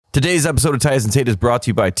Today's episode of Titus and Tate is brought to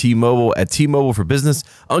you by T-Mobile. At T-Mobile for Business,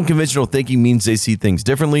 unconventional thinking means they see things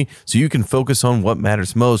differently, so you can focus on what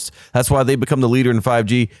matters most. That's why they become the leader in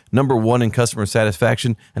 5G, number one in customer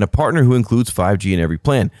satisfaction, and a partner who includes 5G in every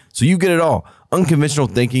plan. So you get it all. Unconventional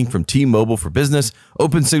thinking from T-Mobile for Business.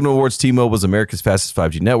 Open Signal awards T-Mobile is America's fastest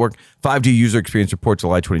 5G network. 5G user experience report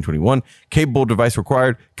July 2021. Capable device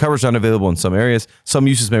required. Coverage not available in some areas. Some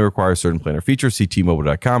uses may require certain plan or features. See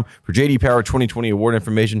T-Mobile.com. For JD Power 2020 award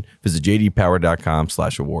information, visit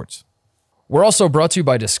jdpower.com/awards. We're also brought to you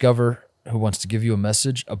by Discover, who wants to give you a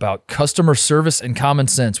message about customer service and common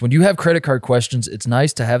sense. When you have credit card questions, it's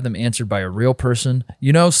nice to have them answered by a real person.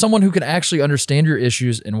 You know, someone who can actually understand your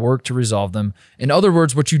issues and work to resolve them. In other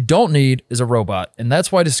words, what you don't need is a robot. And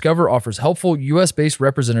that's why Discover offers helpful US-based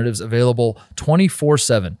representatives available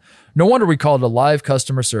 24/7. No wonder we call it a live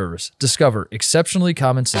customer service. Discover, exceptionally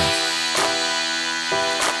common sense.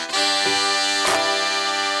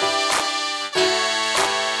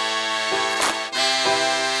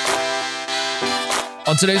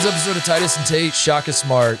 On today's episode of Titus and Tate, Shaka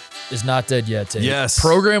Smart is not dead yet, Tate. Yes.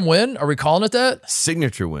 Program win? Are we calling it that?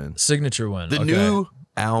 Signature win. Signature win. The new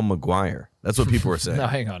Al McGuire. That's what people were saying. Now,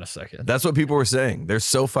 hang on a second. That's what people were saying. They're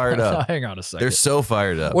so fired up. Now, hang on a second. They're so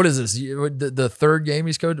fired up. What is this? The third game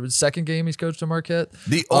he's coached? Second game he's coached to Marquette?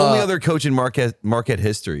 The only other coach in Marquette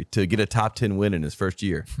history to get a top 10 win in his first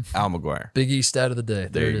year, Al McGuire. Big East stat of the day.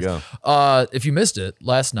 There you go. If you missed it,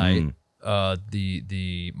 last night,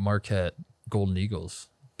 the Marquette Golden Eagles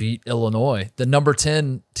beat Illinois, the number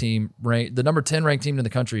 10 ranked team in the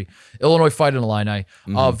country. Illinois fight in Illini.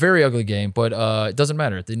 Very ugly game, but it doesn't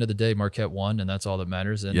matter. At the end of the day, Marquette won, and that's all that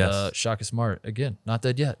matters. And Shaka Smart, again, not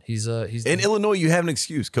dead yet. He's in Illinois. You have an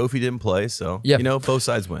excuse. Kofi didn't play, so both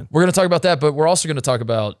sides win. We're going to talk about that, but we're also going to talk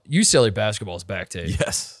about UCLA basketball is back, Tate.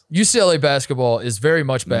 Yes. UCLA basketball is very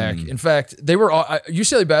much back. In fact,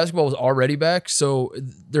 UCLA basketball was already back, so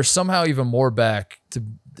they're somehow even more back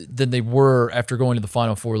than they were after going to the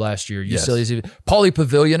Final Four last year. UCLA's even. Paulie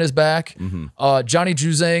Pavilion is back. Johnny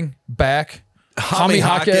Juzang back. Jaime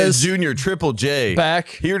Jaquez Jr., Triple J, back.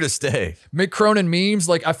 Here to stay. Mick Cronin memes.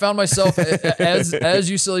 Like, I found myself, as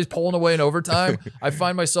UCLA's pulling away in overtime, I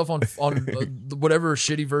find myself on whatever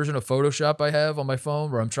shitty version of Photoshop I have on my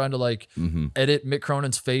phone where I'm trying to edit Mick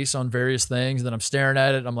Cronin's face on various things. And then I'm staring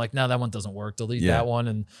at it. And I'm like, no, that one doesn't work. Delete that one.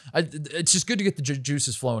 And it's just good to get the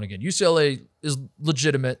juices flowing again. UCLA is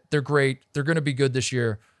legitimate. They're great. They're going to be good this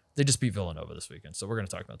year. They just beat Villanova this weekend, so we're going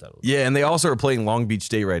to talk about that a little bit. Yeah, and they also are playing Long Beach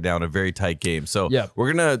State right now in a very tight game. So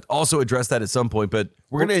we're going to also address that at some point, but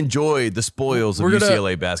we're going to enjoy the spoils of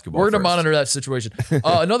UCLA basketball. We're going to monitor that situation.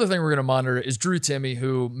 Another thing we're going to monitor is Drew Timme,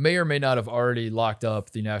 who may or may not have already locked up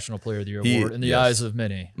the National Player of the Year award in the eyes of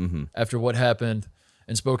many after what happened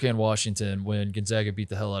in Spokane, Washington, when Gonzaga beat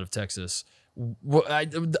the hell out of Texas.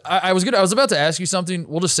 I was about to ask you something.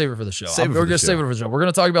 We'll just save it for the show. We're going to save it for the show. We're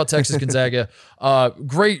going to talk about Texas Gonzaga.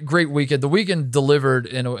 Great weekend. The weekend delivered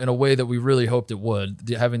in a way that we really hoped it would.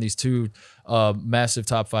 Having these two massive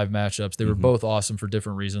top 5 matchups. They were both awesome for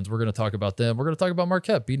different reasons. We're going to talk about them. We're going to talk about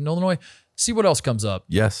Marquette beating Illinois. See what else comes up.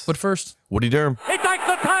 Yes. But first, Woody Durham. He takes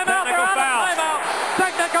the timeout. Technical foul.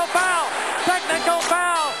 Technical foul. Technical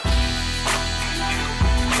foul.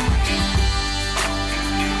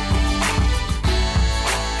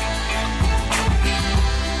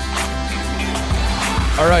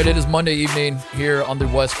 all right, it is Monday evening here on the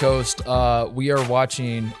West Coast. We are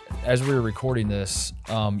watching, as we were recording this,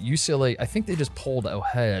 UCLA, I think they just pulled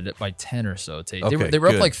ahead by 10 or so. They were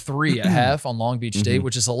up like 3 at half on Long Beach State,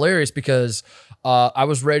 which is hilarious because I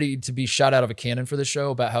was ready to be shot out of a cannon for the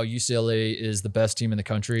show about how UCLA is the best team in the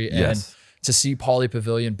country. And to see Paulie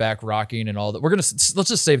Pavilion back rocking and all that. Let's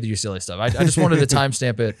just save the UCLA stuff. I just wanted to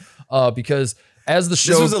timestamp it because as the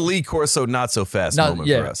show, this was a Lee Corso not so fast moment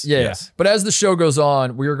for us. Yeah. But as the show goes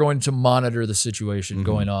on, we are going to monitor the situation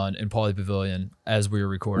going on in Paulie Pavilion as we are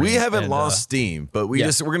recording. We haven't lost steam, but we're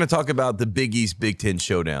going to talk about the Big East, Big Ten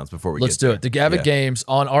showdowns before we Let's get there. do it. The Gavitt games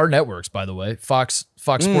on our networks, by the way, Fox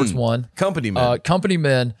Sports 1. Company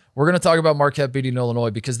men. We're going to talk about Marquette beating Illinois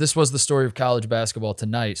because this was the story of college basketball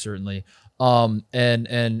tonight, certainly. And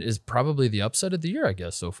is probably the upset of the year, I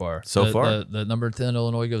guess, so far. The number 10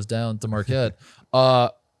 Illinois goes down to Marquette.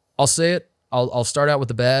 I'll say it. I'll start out with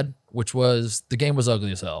the bad, which was the game was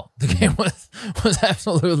ugly as hell. The game was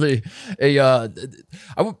absolutely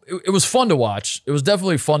it was fun to watch. It was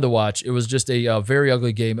definitely fun to watch. It was just a very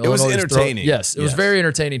ugly game. It was entertaining. It was very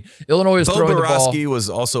entertaining. Illinois was throwing the ball. Borowski was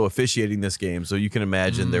also officiating this game, so you can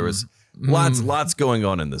imagine there was lots going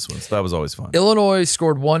on in this one. So that was always fun. Illinois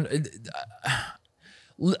scored one.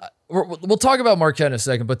 we'll talk about Marquette in a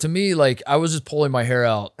second, but to me, like, I was just pulling my hair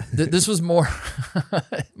out. This was more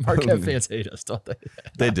Marquette fans hate us, don't they?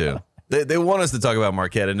 They do. They want us to talk about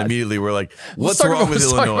Marquette, and immediately we're like, what's wrong with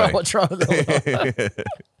Illinois? What's wrong with Illinois?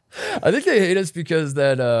 I think they hate us because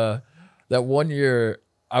that 1 year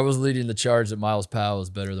I was leading the charge that Miles Powell was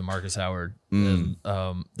better than Marcus Howard. And,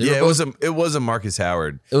 it was a Marcus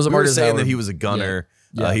Howard. It was a Marcus saying Howard. that he was a gunner.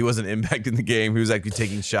 Yeah. He wasn't impacting the game. He was actually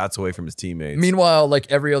taking shots away from his teammates. Meanwhile,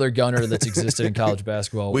 like every other gunner that's existed in college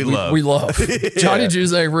basketball, we love. Yeah. Johnny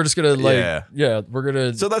Juzang, we're just gonna we're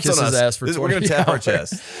gonna so that's kiss on his us. ass for 20 We're gonna tap our hours.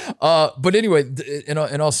 chest. But anyway, in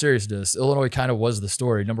all seriousness, Illinois kind of was the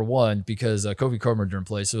story. Number one, because Kofi Cockburn didn't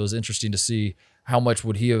play, so it was interesting to see how much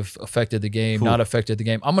would he have affected the game, not affected the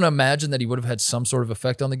game. I'm going to imagine that he would have had some sort of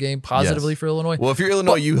effect on the game positively for Illinois. Well, if you're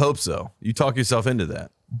Illinois, you hope so. You talk yourself into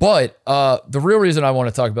that. But the real reason I want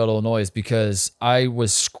to talk about Illinois is because I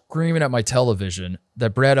was screaming at my television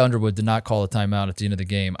that Brad Underwood did not call a timeout at the end of the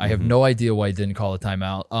game. I have no idea why he didn't call a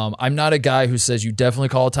timeout. I'm not a guy who says you definitely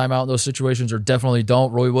call a timeout in those situations or definitely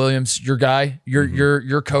don't. Roy Williams, your guy,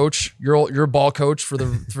 your coach, your ball coach for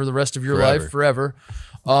the rest of your life, forever.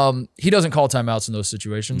 He doesn't call timeouts in those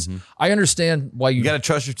situations. I understand why you got to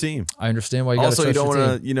trust your team. I understand why you got to trust your team.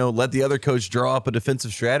 Also, you don't want to, let the other coach draw up a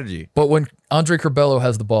defensive strategy. But when Andre Curbelo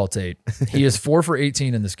has the ball, Tate, he is 4 for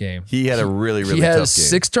 18 in this game. He had a really tough game. He has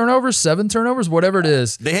 6 turnovers, 7 turnovers, whatever it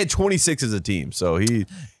is. They had 26 as a team, so he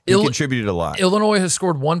contributed a lot. Illinois has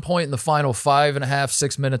scored 1 point in the final 5.5,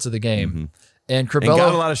 6 minutes of the game. And Curbelo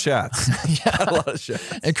got a lot of shots. Got a lot of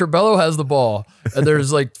shots. And Curbelo has the ball, and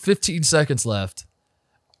there's like 15 seconds left.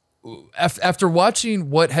 After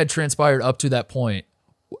watching what had transpired up to that point,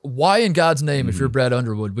 why in God's name, if you're Brad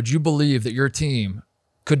Underwood, would you believe that your team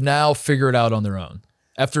could now figure it out on their own?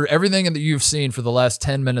 After everything that you've seen for the last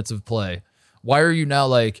 10 minutes of play, why are you now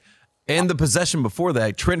like... And the possession before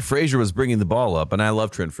that, Trent Frazier was bringing the ball up, and I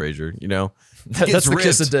love Trent Frazier, That's the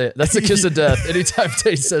kiss of death. That's the kiss of death. Anytime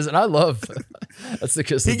Tate says, and I love, that's the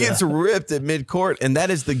kiss of death. He gets ripped at midcourt, and that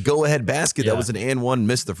is the go-ahead basket. That was an and one,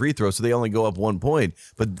 missed the free throw, so they only go up 1 point.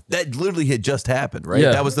 But that literally had just happened, right?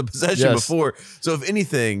 Yeah. That was the possession before. So if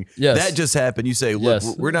anything, that just happened. You say, look,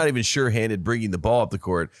 we're not even sure-handed bringing the ball up the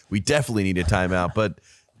court. We definitely need a timeout, but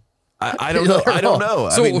I don't know. I don't know.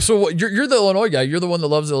 So you're the Illinois guy. You're the one that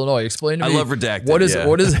loves Illinois. Explain to me. I love redacted.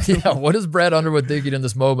 What is Brad Underwood thinking in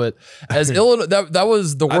this moment? As Illinois, that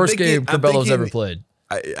was the worst game Curbelo's ever played.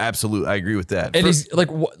 Absolutely, I agree with that. And he's like,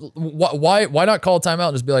 why not call a timeout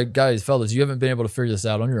and just be like, guys, fellas, you haven't been able to figure this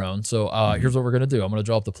out on your own. So here's what we're gonna do. I'm gonna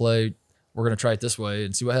draw up the play. We're gonna try it this way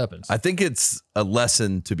and see what happens. I think it's a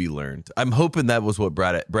lesson to be learned. I'm hoping that was what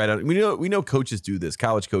Brad. We know coaches do this.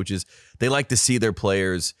 College coaches, they like to see their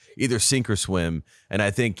players either sink or swim. And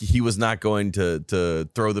I think he was not going to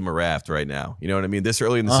throw them a raft right now. You know what I mean? This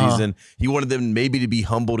early in the season, he wanted them maybe to be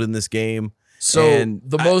humbled in this game. So and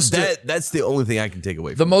that's the only thing I can take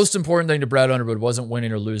away from the most important thing to Brad Underwood wasn't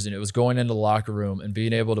winning or losing. It was going into the locker room and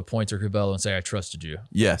being able to point to Curbelo and say, I trusted you.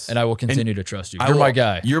 Yes. And I will continue to trust you. You're my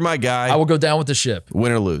guy. You're my guy. I will go down with the ship.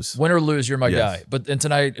 Win or lose. Win or lose, you're my guy. But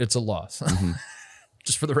tonight it's a loss.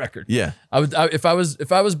 Just for the record. Yeah. If I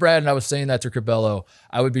was Brad and I was saying that to Curbelo,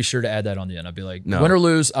 I would be sure to add that on the end. I'd be like, no. Win or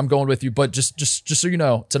lose, I'm going with you. But just so you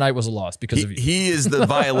know, tonight was a loss because of you. He is the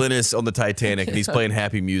violinist on the Titanic, and he's playing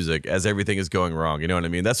happy music as everything is going wrong. You know what I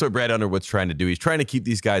mean? That's what Brad Underwood's trying to do. He's trying to keep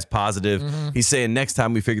these guys positive. He's saying next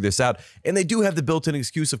time we figure this out. And they do have the built-in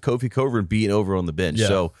excuse of Kofi Cockburn being over on the bench. Yeah.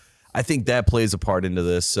 So I think that plays a part into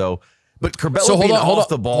this. But Curbelo being off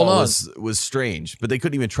the ball was strange, but they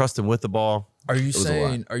couldn't even trust him with the ball. Are you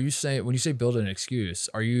saying when you say build an excuse,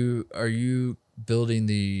 are you building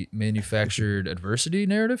the manufactured adversity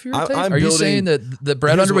narrative here? Are you saying that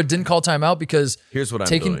Brad Underwood didn't call timeout because here's what I'm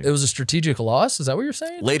building. It was a strategic loss? Is that what you're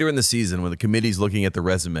saying? Later in the season, when the committee's looking at the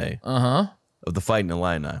resume of the Fighting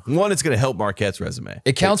Illini, one, it's going to help Marquette's resume.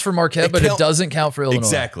 It counts for Marquette, but it doesn't count for Illinois.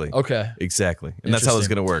 Exactly. Okay. Exactly. And that's how it's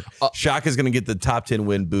going to work. Shaka is going to get the top 10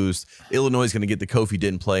 win boost. Illinois is going to get the Kofi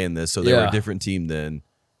didn't play in this, so they were a different team then,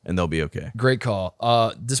 and they'll be okay. Great call.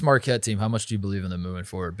 This Marquette team, how much do you believe in them moving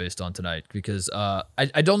forward based on tonight? Because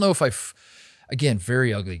I don't know if again,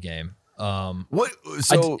 very ugly game. I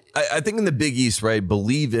think in the Big East, right?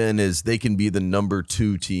 Believe in is they can be the number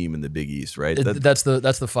 2 team in the Big East, right? That's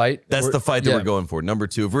the fight. That's the fight that we're going for. Number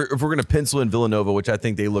 2. If we're going to pencil in Villanova, which I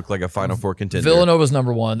think they look like a Final Four contender. Villanova's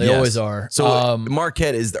number 1. They always are. So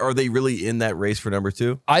Marquette are they really in that race for number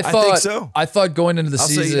 2? I think so. I thought going into the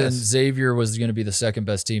season, yes. Xavier was going to be the second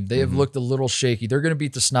best team. They have looked a little shaky. They're going to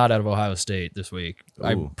beat the snot out of Ohio State this week. Ooh.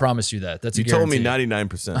 I promise you that. That's a guarantee. You told me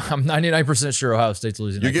 99%. I'm 99% sure Ohio State's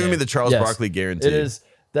losing. You're giving me the Charles Barkley guarantee. It is.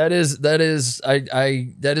 That is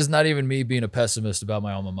not even me being a pessimist about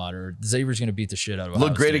my alma mater. Xavier's going to beat the shit out of Ohio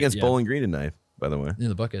Looked great State. against Bowling Green tonight, by the way. Yeah,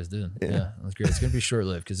 the Buckeyes did. Yeah, that's great. It's going to be short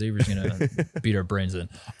lived because Xavier's going to beat our brains in.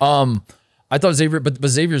 I thought Xavier, but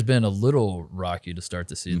Xavier's been a little rocky to start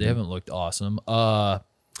the season. They haven't looked awesome.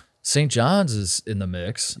 St. John's is in the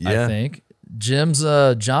mix. I think. Jim's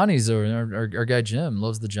Johnny's our guy Jim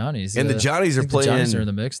loves the Johnnies. And the Johnnies are playing. The Johnnies are in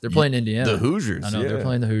the mix. They're playing Indiana. The Hoosiers. I know they're yeah.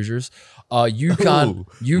 playing the Hoosiers. UConn.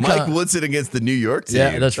 Mike Woodson against the New York team.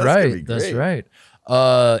 Yeah, that's right. That's right.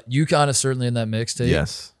 UConn is certainly in that mixtape.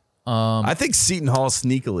 Yes. I think Seton Hall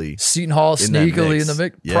sneakily in the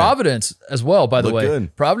mix. Yeah. Providence as well, by the Looked way.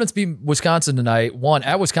 good. Providence beat Wisconsin tonight. 1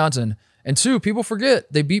 at Wisconsin, and 2, people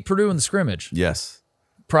forget they beat Purdue in the scrimmage. Yes.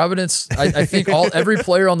 Providence, I think every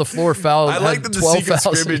player on the floor fouled. I like that the 12 secret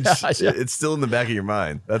fouls. scrimmage. Yeah. It's still in the back of your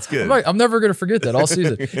mind. That's good. I'm never going to forget that all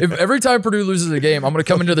season. If every time Purdue loses a game, I'm going to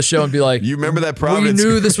come into the show and be like, You remember that Providence? We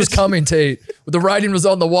knew this was coming, Tate. The writing was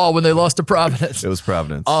on the wall when they lost to Providence. It was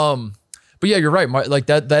Providence. But yeah, you're right. Like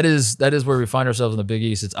that is where we find ourselves in the Big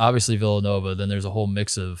East. It's obviously Villanova. Then there's a whole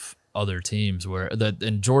mix of other teams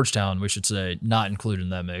in Georgetown, we should say, not included in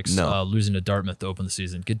that mix. No. Losing to Dartmouth to open the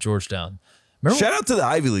season. Get Georgetown. Shout out to the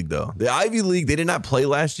Ivy League, though. The Ivy League, they did not play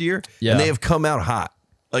last year, Yeah. and they have come out hot.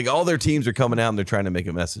 Like, all their teams are coming out, and they're trying to make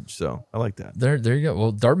a message. So, I like that. There you go.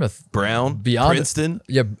 Well, Dartmouth. Brown, Beyond Princeton.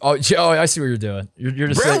 Yeah. Oh, I see what you're doing. You're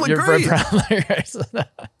just Brown saying, looked great. Brown.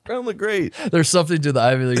 Brown looked great. There's something to the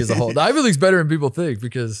Ivy League as a whole. The Ivy League's better than people think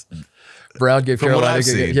because Brown gave From what Carolina. I've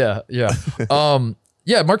seen. Yeah.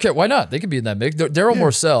 Yeah, Marquette, why not? They could be in that mix. Daryl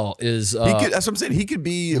Morcell is. That's what I'm saying. He could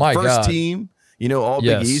be my first God. team, all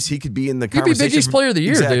Yes. Big East. He could be in the He'd be conversation. Big East Player of the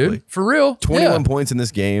Year, Exactly. dude. For real. 21 points in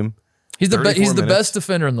this game. He's the 34 minutes. best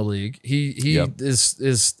defender in the league. He Yep.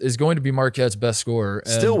 is going to be Marquette's best scorer. And,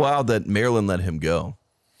 Still wild that Maryland let him go.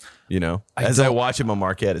 As I watch him on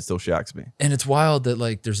Marquette, it still shocks me. and it's wild that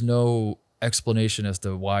like there's no explanation as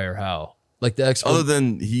to why or how. Like Other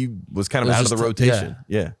than he was kind of It was out of the just- rotation.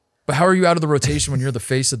 Yeah. But how are you out of the rotation when you're the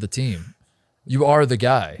face of the team? You are the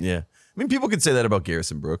guy. Yeah. I mean, people could say that about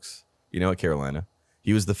Garrison Brooks, at Carolina.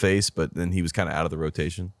 He was the face, but then he was kind of out of the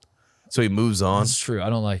rotation. So he moves on. That's true. I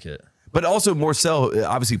don't like it. But also, Morcell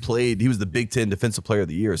obviously played. He was the Big Ten Defensive Player of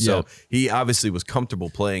the Year. So Yeah. he obviously was comfortable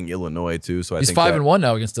playing Illinois, too. So I He's think 5-1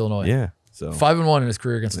 now against Illinois. Yeah. So 5-1 in his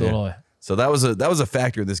career against Illinois. So that was a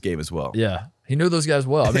factor in this game as well. Yeah. He knew those guys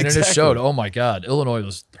well. I mean, and it Exactly. showed, oh my God, Illinois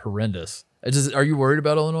was horrendous. Are you worried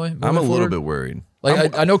about Illinois? I'm moving a little forward? bit worried.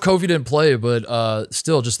 Like I know Kofi didn't play, but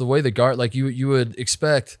still, just the way the guard, like you would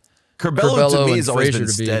expect Curbelo to me and has always Frazier been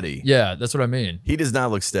to be steady. Yeah, that's what I mean. He does not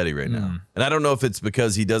look steady right now. And I don't know if it's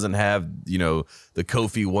because he doesn't have, the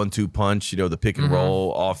Kofi 1-2 punch, the pick and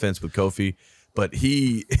roll offense with Kofi. But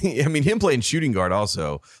him playing shooting guard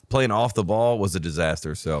also, playing off the ball was a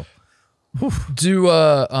disaster. So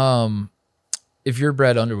If you're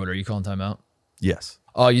Brad Underwood, are you calling timeout? yes.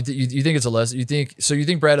 Oh, you think it's a lesson? You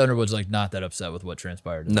think Brad Underwood's like not that upset with what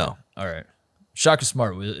transpired? No. All right. Shaka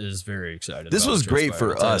Smart is very excited. This about was what great transpired.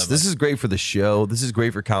 for I'll tell you us. that This much. is great for the show. This is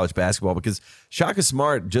great for college basketball because Shaka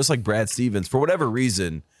Smart, just like Brad Stevens, for whatever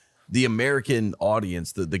reason, the American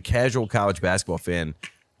audience, the casual college basketball fan,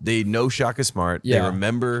 they know Shaka Smart. Yeah. They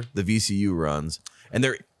remember the VCU runs, and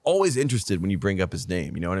they're always interested when you bring up his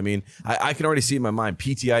name. You know what I mean? I can already see in my mind,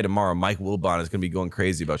 PTI tomorrow, Mike Wilbon is going to be going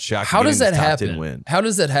crazy about Shaka. How does that getting his top 10 happen? win. How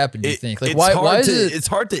does that happen? You think? Like it's why? hard Why is to, it? It's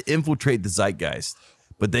hard to infiltrate the zeitgeist,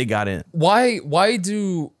 but they got in. Why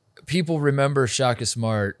do people remember Shaka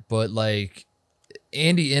Smart, but like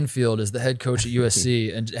Andy Enfield is the head coach at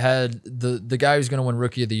USC and had the guy who's going to win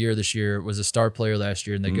Rookie of the Year this year was a star player last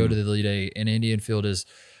year, and they go to the Elite Eight, and Andy Enfield is,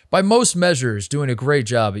 by most measures, doing a great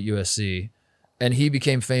job at USC, and he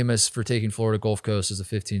became famous for taking Florida Gulf Coast as a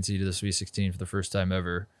 15 seed to the Sweet 16 for the first time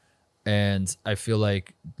ever. And I feel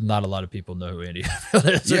like not a lot of people know who Andy Enfield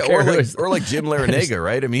is. Yeah, or like Jim Larinaga,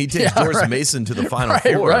 right? I mean, he takes Yeah, George right. Mason to the Final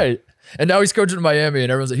right, Four. right. And now he's coaching in Miami,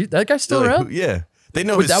 and everyone's like, that guy's still They're like, around? yeah. They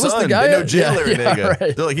know Wait, his that was the son. guy? They know Jay Yeah, Larinaga. yeah,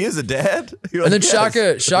 right. They're like, he has a dad? You're And like, then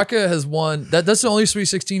yes. Shaka has won. That's the only Sweet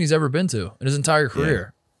 16 he's ever been to in his entire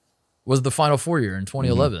career. Was the Final Four year in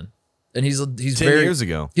 2011, and he's 10 very, years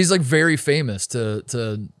ago. He's like very famous to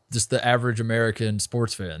just the average American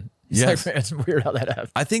sports fan. He's Yes. like, man, it's weird how that happened.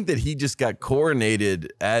 I think that he just got coronated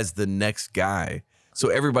as the next guy. So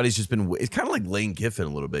everybody's just been, it's kind of like Lane Kiffin a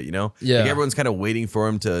little bit, Yeah. Like everyone's kind of waiting for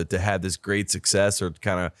him to have this great success or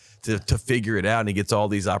kind of to figure it out. And he gets all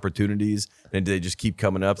these opportunities and they just keep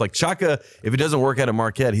coming up. Like Shaka, if it doesn't work out at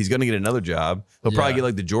Marquette, he's going to get another job. He'll probably Yeah. get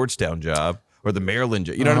like the Georgetown job or the Maryland.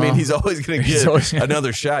 You know what I mean? He's always going to get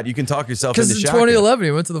another shot. You can talk yourself into because in shotgun. 2011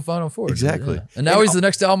 he went to the Final Four. Exactly. Yeah. And now he's the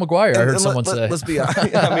next Al McGuire. I heard someone say. Let's be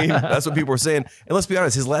honest. I mean, that's what people were saying. And let's be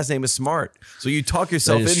honest, his last name is Smart. So you talk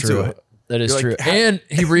yourself into it. That is true. And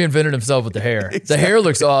he reinvented himself with the hair. Exactly. The hair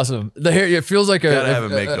looks awesome. The hair, it feels like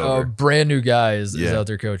a brand new guy is out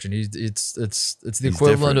there coaching. It's the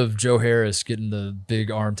equivalent of Joe Harris getting the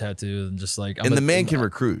big arm tattoo and just like. And the man can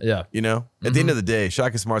recruit. Yeah. You know, at the end of the day,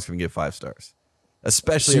 Shaka Smart's going to get 5 stars,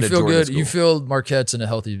 especially so in a Jordan good. school. You feel Marquette's in a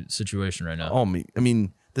healthy situation right now. Oh, I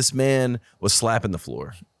mean, this man was slapping the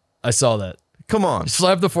floor. I saw that. Come on.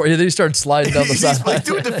 Slap the floor. Then he started sliding down the side. He's like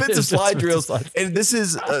doing defensive slide drills. And this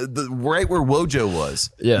is right where Wojo was.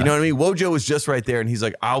 Yeah. You know what I mean? Wojo was just right there. And he's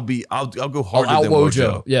like, I'll go harder I'll than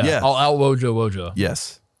Wojo. Wojo. Yeah. I'll out Wojo.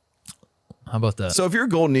 Yes. How about that? So if you're a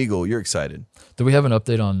Golden Eagle, you're excited. Do we have an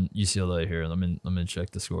update on UCLA here? Let me check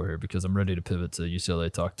the score here because I'm ready to pivot to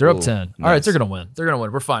UCLA talk. They're up 10. Nice. All right, they're gonna win.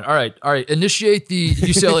 We're fine. All right. Initiate the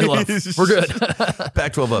UCLA love. We're good.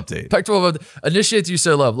 Pac-12 update. Pac-12 update. Initiate the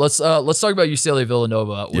UCLA love. Let's talk about UCLA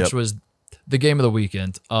Villanova, which was the game of the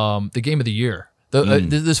weekend, the game of the year.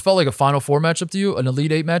 This felt like a Final Four matchup to you, an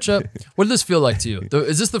Elite Eight matchup. What did this feel like to you?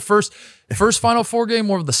 Is this the first Final Four game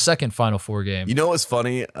or the second Final Four game? You know what's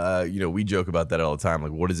funny? We joke about that all the time.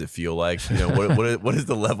 Like, what does it feel like? You know, what is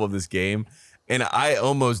the level of this game? And I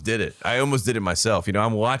almost did it. I almost did it myself. You know,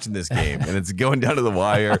 I'm watching this game and it's going down to the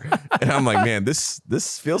wire, and I'm like, man, this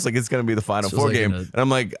feels like it's going to be the Final Four game. And I'm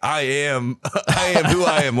like, I am who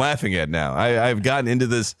I am laughing at now. I've gotten into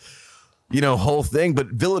this. Whole thing. But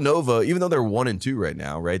Villanova, even though they're 1-2 right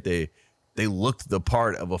now, right? They looked the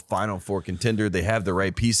part of a Final Four contender. They have the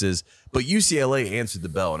right pieces, but UCLA answered the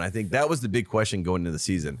bell, and I think that was the big question going into the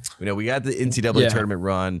season. We got the NCAA tournament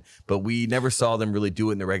run, but we never saw them really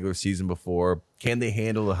do it in the regular season before. Can they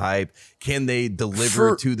handle the hype? Can they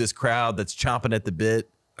deliver to this crowd that's chomping at the bit?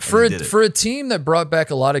 For a team that brought back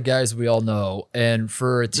a lot of guys we all know, and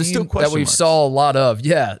for a team that we saw a lot of,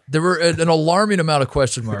 there were an alarming amount of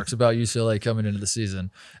question marks about UCLA coming into the season.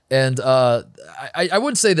 And I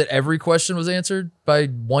wououldn't say that every question was answered by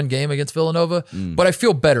one game against Villanova, but I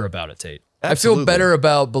feel better about it, Tate. Absolutely. I feel better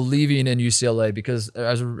about believing in UCLA because,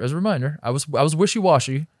 as a reminder, I was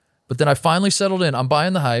wishy-washy, but then I finally settled in. I'm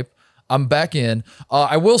buying the hype. I'm back in.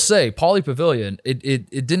 I will say, Pauley Pavilion, it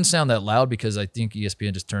didn't sound that loud because I think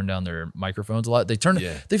ESPN just turned down their microphones a lot.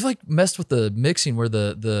 They've like messed with the mixing where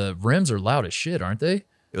the rims are loud as shit, aren't they?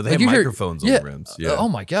 They have microphones on the rims. Yeah. Oh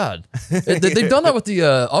my God. They've done that with the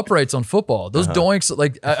uprights on football. Those doinks,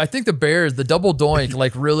 like I think the Bears, the double doink,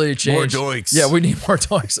 like really changed. More doinks. Yeah, we need more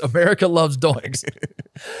doinks. America loves doinks.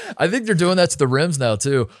 I think they're doing that to the rims now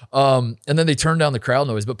too. And then they turned down the crowd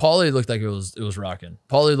noise. But Pauley looked like it was rocking.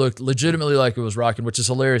 Pauley looked legitimately like it was rocking, which is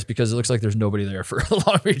hilarious because it looks like there's nobody there for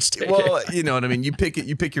Long Beach State. Well, you know what I mean. You pick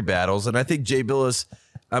your battles, and I think Jay Billis.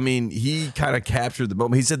 I mean, he kind of captured the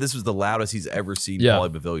moment. He said this was the loudest he's ever seen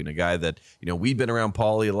Pauley Pavilion, a guy that, we've been around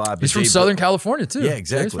Pauley a lot. He's from Southern California, too. Yeah,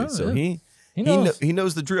 exactly. So he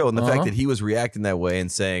knows the drill. And the fact that he was reacting that way and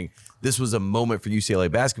saying this was a moment for UCLA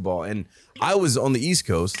basketball. And I was on the East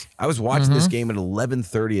Coast. I was watching this game at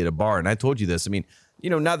 11:30 at a bar. And I told you this. I mean,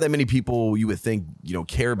 not that many people you would think,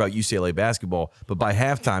 care about UCLA basketball. But by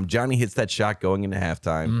halftime, Johnny hits that shot going into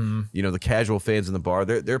halftime. The casual fans in the bar,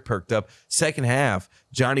 they're perked up. Second half,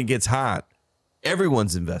 Johnny gets hot.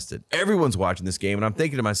 Everyone's invested. Everyone's watching this game. And I'm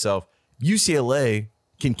thinking to myself, UCLA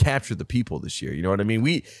can capture the people this year. You know what I mean?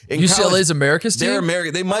 UCLA's America's team? They're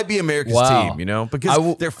America. They might be America's team,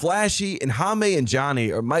 because they're flashy. And Jaime and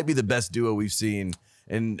Johnny might be the best duo we've seen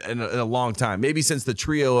in a long time, maybe since the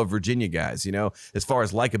trio of Virginia guys, as far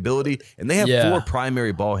as likability. And they have 4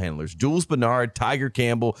 primary ball handlers: Jules Bernard, Tiger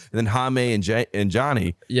Campbell, and then Jaime and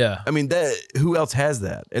Johnny. Yeah. I mean, who else has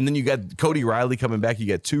that? And then you got Cody Riley coming back. You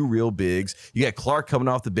got 2 real bigs. You got Clark coming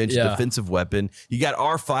off the bench, defensive weapon. You got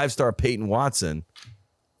our 5-star Peyton Watson.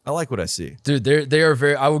 I like what I see, dude. They are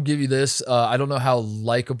very. I will give you this. I don't know how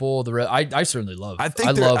likable the rest. I certainly love. I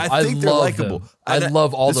think they're likable. I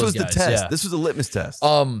love all those guys. This was the test. This was a litmus test.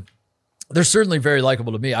 They're certainly very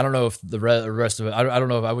likable to me. I don't know if the rest of it. I don't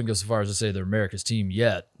know if I wouldn't go so far as to say they're America's team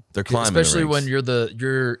yet. They're climbing, especially when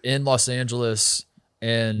you're in Los Angeles.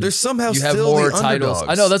 And they're somehow you have still more the titles. underdogs.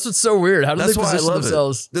 I know, that's what's so weird. How do they position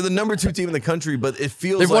themselves? They're the number 2 team in the country, but it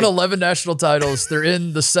feels they've won 11 national titles. They're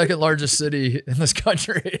in the second largest city in this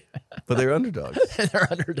country. But they're underdogs. They're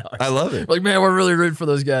underdogs. I love it. Like, man, we're really rooting for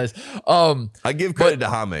those guys. I give credit to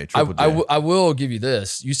Jaime. I will give you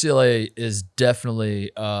this. UCLA is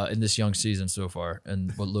definitely in this young season so far,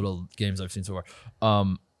 and what little games I've seen so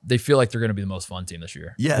far. They feel like they're going to be the most fun team this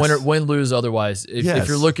year. Yes. Win, lose, otherwise. If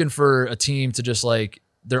you're looking for a team to just like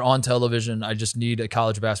they're on television. I just need a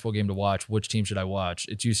college basketball game to watch. Which team should I watch?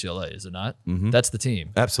 It's UCLA, is it not? Mm-hmm. That's the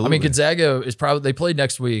team. Absolutely. I mean, Gonzaga is probably, they played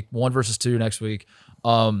next week, 1 versus 2 next week.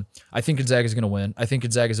 I think Gonzaga is going to win. I think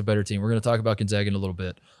Gonzaga is a better team. We're going to talk about Gonzaga in a little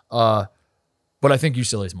bit. But I think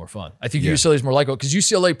UCLA is more fun. I think UCLA is more likable because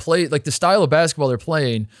UCLA play like the style of basketball they're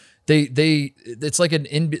playing. It's like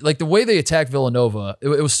like the way they attacked Villanova. It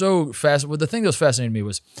was so fast. Well, the thing that was fascinating to me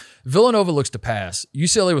was Villanova looks to pass.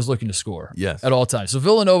 UCLA was looking to score. Yes. At all times. So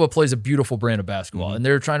Villanova plays a beautiful brand of basketball, and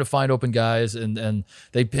they're trying to find open guys, and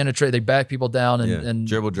they penetrate, they back people down, and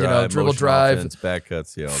dribble drive, dribble drive, offense, back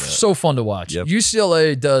cuts, all that. So fun to watch. Yep.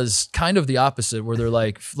 UCLA does kind of the opposite, where they're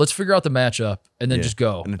like, let's figure out the matchup and then just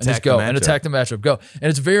go and attack the matchup, go. And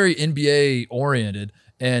it's very NBA oriented.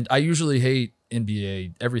 And I usually hate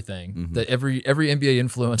NBA everything. That every NBA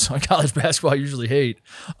influence on college basketball I usually hate.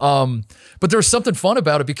 But there's something fun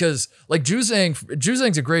about it because like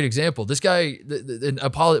Juzang's a great example. This guy,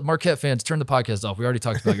 Marquette fans, turn the podcast off. We already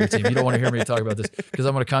talked about your team. You don't want to hear me talk about this because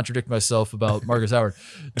I'm going to contradict myself about Marcus Howard.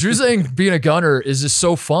 Juzang being a gunner is just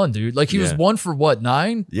so fun, dude. Like he was 1 for what,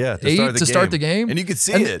 9? Yeah, 8 to start the game. And you could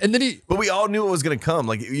see it. And then but we all knew it was going to come.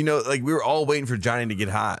 Like, like we were all waiting for Johnny to get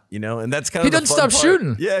hot, and that's kind of he doesn't stop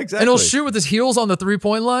shooting. Yeah, exactly. And he'll shoot with his heels on the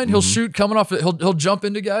 3-point line. He'll shoot coming off it. He'll jump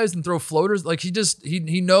into guys and throw floaters. Like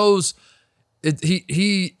he knows it,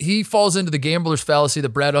 he falls into the gambler's fallacy that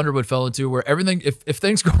Brad Underwood fell into, where everything, if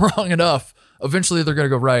things go wrong enough, eventually they're going to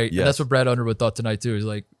go right. Yes. And that's what Brad Underwood thought tonight too. He's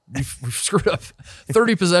like, we've screwed up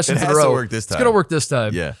 30 possessions in a row. To work this time. It's going to work this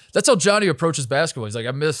time. Yeah. That's how Johnny approaches basketball. He's like,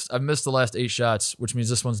 I've missed the last 8 shots, which means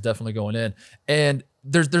this one's definitely going in. And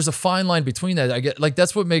there's a fine line between that. I get like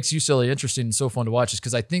that's what makes UCLA interesting and so fun to watch, is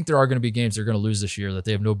because I think there are going to be games they're going to lose this year that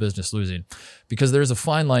they have no business losing, because there's a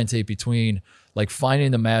fine line tape between like finding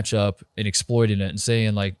the matchup and exploiting it and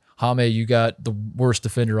saying like, Jaime, you got the worst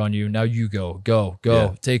defender on you. Now you go,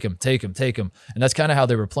 Yeah. take him. And that's kind of how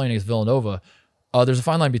they were playing against Villanova. There's a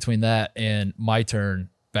fine line between that and my turn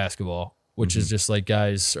basketball, which is just like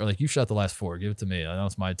guys are like, you shot the last 4, give it to me. I know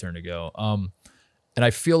it's my turn to go. And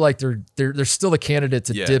I feel like they're still a candidate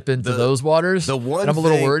to dip into those waters. And I'm a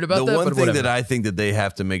little worried about that. The one but thing whatever. that I think that they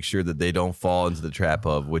have to make sure that they don't fall into the trap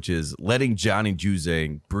of, which is letting Johnny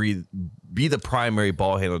Juzang be the primary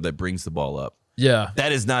ball handler that brings the ball up. Yeah.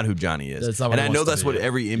 That is not who Johnny is. That's not what and he I know wants to that's be. what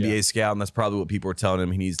every NBA scout, and that's probably what people are telling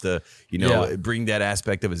him. He needs to, bring that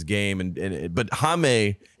aspect of his game. But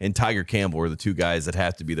Jaime and Tiger Campbell are the 2 guys that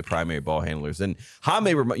have to be the primary ball handlers. And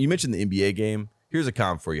Jaime, you mentioned the NBA game. Here's a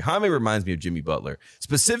comp for you. Jaime reminds me of Jimmy Butler,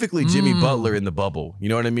 specifically Jimmy Butler in the bubble. You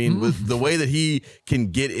know what I mean? With the way that he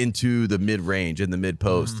can get into the mid-range and the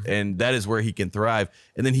mid-post, and that is where he can thrive.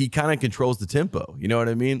 And then he kind of controls the tempo. You know what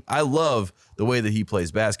I mean? I love the way that he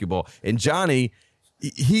plays basketball. And Johnny,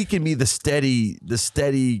 he can be the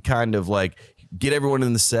steady kind of like get everyone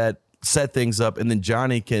in the set things up, and then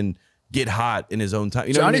Johnny can get hot in his own time.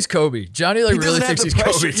 You know Johnny's what I mean? Kobe. Johnny like really thinks he's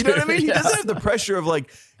pressure, Kobe. You know what I mean? He Yeah. doesn't have the pressure of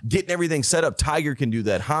like getting everything set up. Tiger can do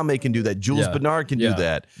that. Jaime can do that. Jules Bernard can do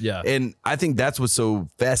that. Yeah. And I think that's what's so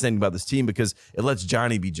fascinating about this team, because it lets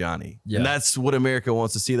Johnny be Johnny. Yeah. And that's what America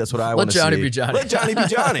wants to see. That's what I want to see. Let Johnny be Johnny. Let Johnny be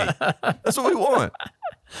Johnny. That's what we want.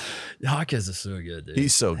 Hawkins is so good, dude.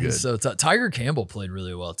 He's so good. He's so Tiger Campbell played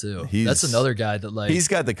really well too. That's another guy that like he's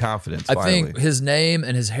got the confidence. I finally. think his name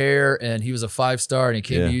and his hair, and he was a 5-star, and he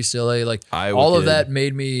came to UCLA. Like Iowa all of kid. that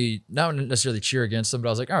made me not necessarily cheer against him, but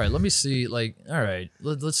I was like, all right, let me see. Like, all right,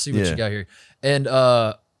 let's see what you got here. And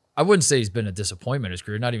I wouldn't say he's been a disappointment in his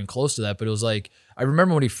career, not even close to that. But it was like I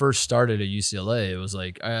remember when he first started at UCLA, it was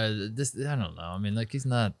like this. I don't know. I mean, like he's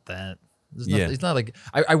not that. He's not like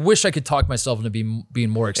I wish I could talk myself into being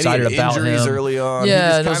more excited and he had about injuries him early on.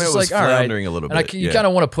 Yeah, he and it was just just was like all right, floundering a little and bit. you kind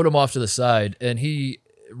of want to put him off to the side. And he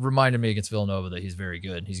reminded me against Villanova that he's very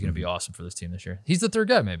good. He's going to be awesome for this team this year. He's the 3rd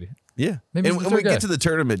guy, maybe. Yeah, Maybe and he's the when we third guy. get to the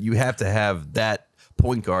tournament, you have to have that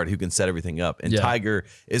point guard who can set everything up. And Tiger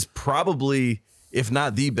is probably, if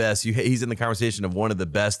not the best, he's in the conversation of one of the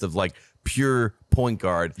best of like pure point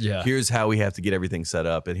guard. Yeah. Here's how we have to get everything set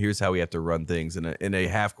up, and here's how we have to run things in a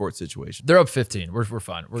half court situation. They're up 15. We're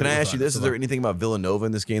fine. Can I ask you this? Is there anything about Villanova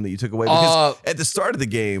in this game that you took away? Because at the start of the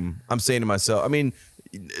game, I'm saying to myself, I mean,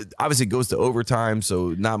 obviously it goes to overtime, so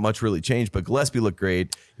not much really changed, but Gillespie looked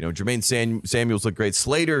great. Jermaine Samuels looked great.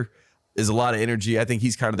 Slater is a lot of energy. I think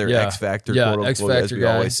he's kind of their X factor, quote unquote, X factor as we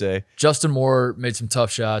guy. always say. Justin Moore made some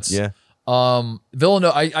tough shots. Yeah.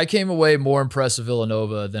 Villanova. I came away more impressed with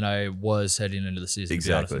Villanova than I was heading into the season. Exactly.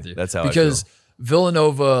 To be honest with you. That's how because I feel.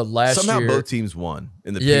 Villanova last Somehow year. both teams won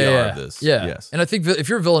in the PR of this. Yeah. Yes. And I think if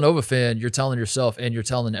you're a Villanova fan, you're telling yourself and you're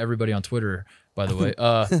telling everybody on Twitter by the way,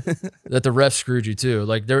 that the refs screwed you too.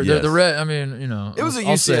 Like the ref. I mean, it was a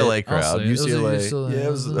UCLA crowd. UCLA. Yeah,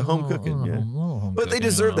 it was the home cooking. Yeah, but they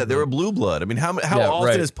deserved that. They were blue blood. I mean, how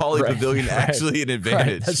often is Pauley Pavilion actually an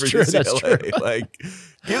advantage for UCLA? That's true. Like,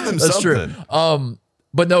 give them something. True.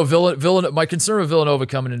 But no, Villanova. My concern with Villanova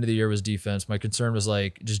coming into the year was defense. My concern was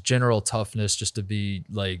like just general toughness, just to be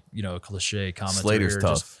like a cliche commentator. Slater's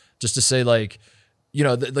tough. Just to say like.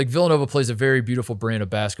 Like Villanova plays a very beautiful brand of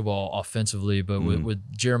basketball offensively, but with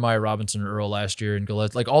Jeremiah Robinson Earl last year and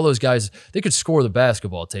Gillette, like all those guys, they could score the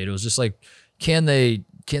basketball. Tate, it was just like, can they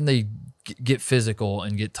get physical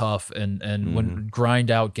and get tough and when grind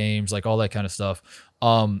out games, like all that kind of stuff.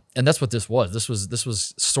 And that's what this was. This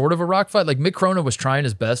was sort of a rock fight. Like Mick Cronin was trying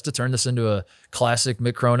his best to turn this into a classic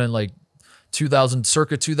Mick Cronin, like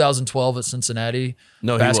circa 2012 at Cincinnati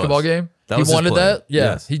basketball game. He wanted that. Yeah,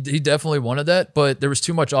 yes. He definitely wanted that, but there was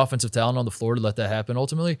too much offensive talent on the floor to let that happen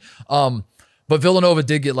ultimately. But Villanova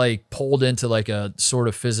did get like pulled into like a sort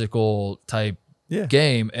of physical type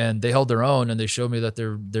game, and they held their own, and they showed me that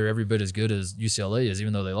they're every bit as good as UCLA is,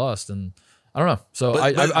 even though they lost. And I don't know. So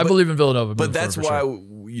I believe in Villanova. But that's why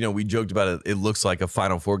we joked about it. It looks like a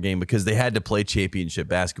Final Four game because they had to play championship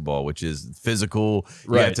basketball, which is physical.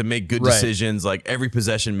 You have to make good decisions. Like every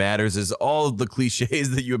possession matters. Is all of the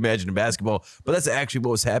cliches that you imagine in basketball. But that's actually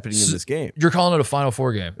what was happening in this game. You're calling it a Final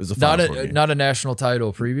Four game. It was a Final Four game. Not a national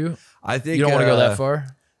title preview. I think you don't want to go that far.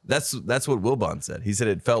 That's what Wilbon said. He said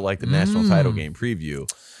it felt like the national title game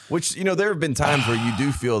preview. Which, there have been times where you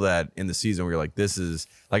do feel that in the season where you're like, this is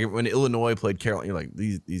like when Illinois played Carolina, you're like,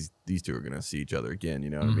 these two are going to see each other again. You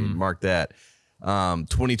know what I mean? Mark that.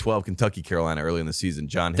 2012 Kentucky Carolina early in the season.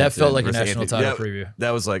 John Hinton that felt like a national title preview.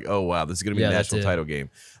 That was like, oh wow, this is going to be a national title game.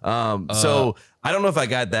 So I don't know if I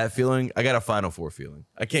got that feeling. I got a Final Four feeling.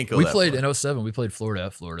 I can't go. We played in 07. We played Florida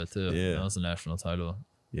at Florida too. Yeah, that was the national title.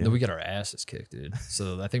 Yeah. Then we got our asses kicked, dude.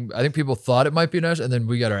 So I think people thought it might be national, and then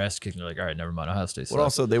we got our asses kicked, and they're like, all right, never mind. Ohio State sucks. Well,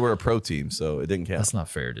 also they were a pro team, so it didn't count. That's not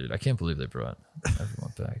fair, dude. I can't believe they brought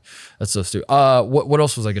everyone back. That's so stupid. What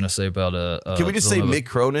else was I gonna say about Can we just say Mick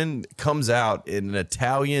Cronin comes out in an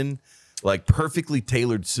Italian, like perfectly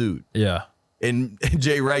tailored suit? Yeah. And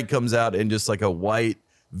Jay Wright comes out in just like a white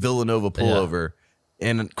Villanova pullover.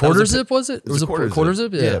 And quarter zip was it? It was a quarter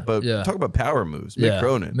zip. Yeah, but talk about power moves. Mick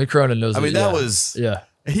Cronin. Mick Cronin knows. I mean, that was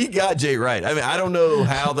He got Jay Wright. I mean, I don't know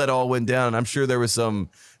how that all went down. I'm sure there was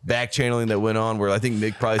some back channeling that went on where I think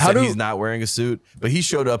Mick probably said he's not wearing a suit, but he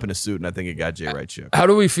showed up in a suit, and I think it got Jay Wright shook. How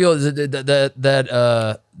do we feel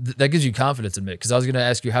that gives you confidence in Mick? Because I was going to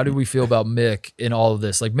ask you, how do we feel about Mick in all of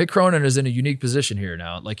this? Like Mick Cronin is in a unique position here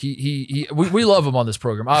now. Like we love him on this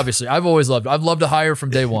program. Obviously, I've loved to hire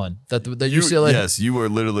from day one. That UCLA. Yes, you were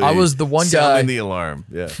literally. I was the one guy sounding the alarm.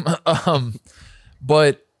 Yeah.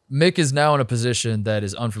 But Mick is now in a position that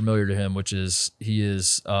is unfamiliar to him, which is he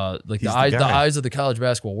is like the eyes of the college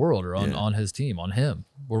basketball world are on his team, on him.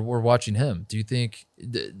 We're watching him. Do you think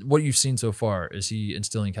what you've seen so far, is he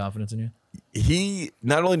instilling confidence in you? He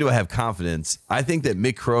not only do I have confidence, I think that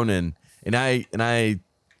Mick Cronin and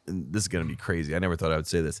this is gonna be crazy. I never thought I would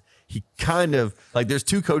say this. He kind of like there's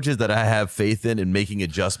two coaches that I have faith in making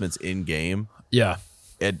adjustments in game. Yeah.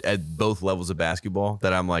 At both levels of basketball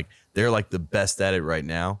that I'm like, they're like the best at it right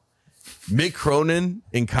now. Mick Cronin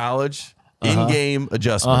in college, in-game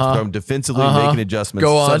adjustments from defensively making adjustments,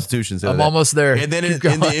 substitutions. I'm almost there. And then in the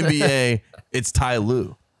NBA, it's Ty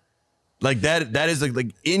Lue. Like that is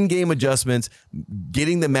like in-game adjustments,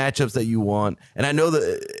 getting the matchups that you want. And I know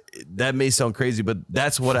that may sound crazy, but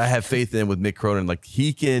that's what I have faith in with Mick Cronin. Like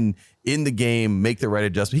he can, in the game, make the right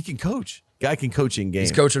adjustment. He can coach. Guy can coach in game.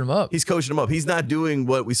 He's coaching him up. He's not doing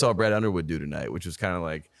what we saw Brad Underwood do tonight, which was kind of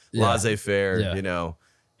like laissez-faire,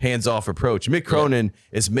 hands-off approach. Mick Cronin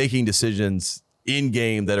is making decisions in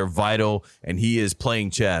game that are vital, and he is playing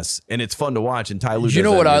chess, and it's fun to watch. And Ty Lue, you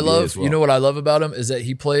know what I love? Well. You know what I love about him is that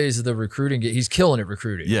he plays the recruiting game. He's killing it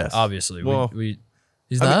recruiting. Yes, obviously. Well,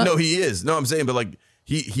 he's not. No, he is. No, I'm saying, but like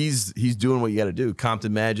he's doing what you got to do.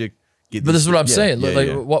 Compton Magic. But this is what I'm saying.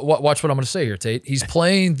 Watch what I'm going to say here, Tate. He's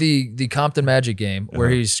playing the Compton Magic game where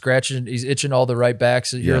he's itching all the right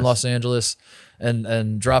backs here in Los Angeles,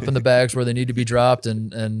 and dropping the bags where they need to be dropped,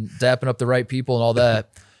 and dapping up the right people and all that.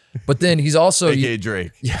 But then he's also AKA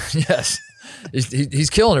Drake. Yes. He's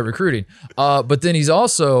killing it recruiting. But then he's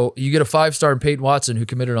also, you get a 5-star in Peyton Watson, who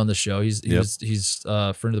committed on this show. He's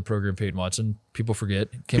a friend of the program, Peyton Watson. People forget.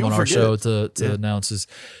 Came on our show to announce his.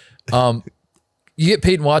 You get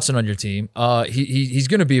Peyton Watson on your team. He's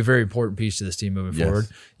going to be a very important piece to this team moving forward.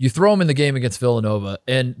 You throw him in the game against Villanova,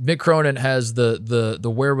 and Mick Cronin has the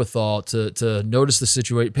wherewithal to notice the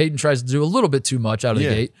situation. Peyton tries to do a little bit too much out of the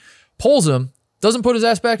gate, pulls him, doesn't put his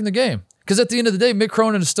ass back in the game. Because at the end of the day, Mick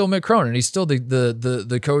Cronin is still Mick Cronin. He's still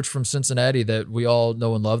the coach from Cincinnati that we all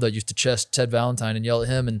know and love that used to chest Ted Valentine and yell at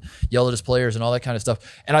him and yell at his players and all that kind of stuff.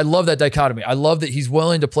 And I love that dichotomy. I love that he's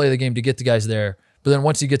willing to play the game to get the guys there. But then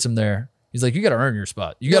once he gets them there, he's like, you got to earn your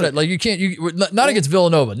spot. You got to, like, you can't, not against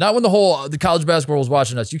Villanova, not when the college basketball was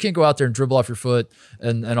watching us. You can't go out there and dribble off your foot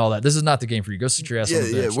and all that. This is not the game for you. Go sit your ass on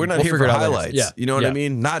the bench. Yeah, we're not here for highlights. Yeah. You know what I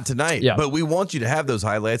mean? Not tonight. Yeah. But we want you to have those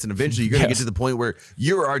highlights, and eventually you're going to get to the point where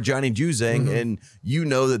you're our Johnny Juzang, and you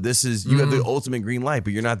know that this is, you have the ultimate green light,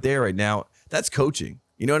 but you're not there right now. That's coaching.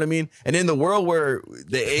 You know what I mean? And in the world where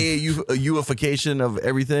the AAU-ification of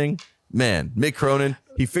everything, man, Mick Cronin,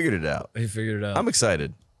 he figured it out. I'm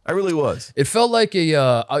excited. I really was. It felt like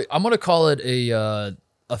I'm going to call it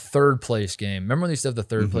a third place game. Remember when they used to have the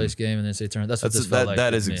third place game and then say turn? That's what this felt like.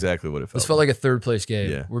 That is exactly what it felt like. This felt like a third place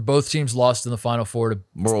game where both teams lost in the Final Four to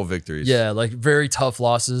moral victories. Yeah, like very tough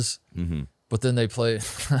losses. But then they play.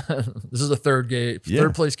 This is a third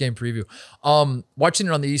place game preview. Watching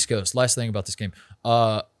it on the East Coast. Last thing about this game.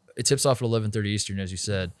 It tips off at 11:30 Eastern, as you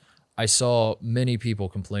said. I saw many people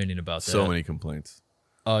complaining about that. So many complaints.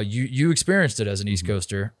 You experienced it as an East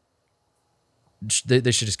Coaster.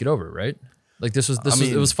 They should just get over it, right? Like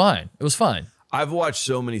it was fine. It was fine. I've watched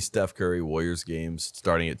so many Steph Curry Warriors games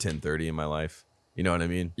starting at 10:30 in my life. You know what I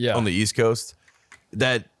mean? Yeah. On the East Coast,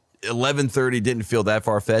 that 11:30 didn't feel that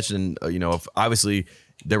far fetched, and obviously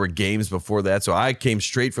there were games before that. So I came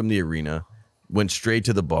straight from the arena, went straight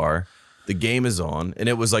to the bar. The game is on, and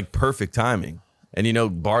it was like perfect timing.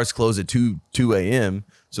 And bars close at 2 a.m.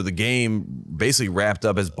 So the game basically wrapped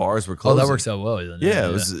up as bars were closing. Oh, that works out well. Then. Yeah,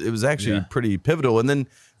 it was actually pretty pivotal. And then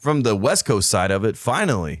from the West Coast side of it,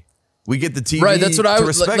 finally, we get the TV right, that's what to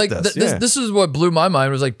respect like. us. This is what blew my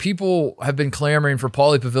mind. Was like people have been clamoring for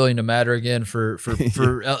Pauley Pavilion to matter again for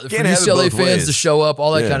UCLA fans to show up,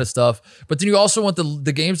 all that kind of stuff. But then you also want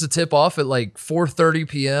the games to tip off at like 4:30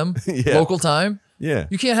 p.m. local time. Yeah.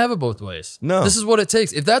 You can't have it both ways. No. This is what it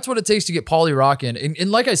takes. If that's what it takes to get Pauley rocking,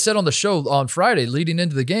 and like I said on the show on Friday leading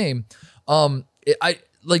into the game, you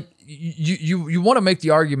want to make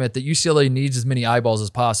the argument that UCLA needs as many eyeballs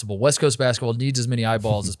as possible. West Coast basketball needs as many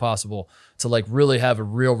eyeballs as possible to like really have a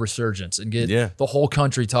real resurgence and get the whole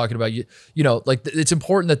country talking about it's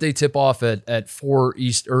important that they tip off at 4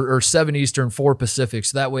 East or 7 Eastern, 4 Pacific,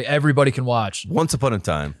 so that way everybody can watch. Once upon a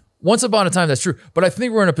time, that's true. But I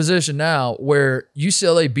think we're in a position now where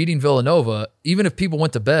UCLA beating Villanova, even if people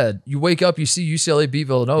went to bed, you wake up, you see UCLA beat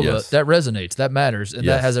Villanova, that resonates, that matters, and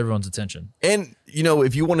that has everyone's attention. And,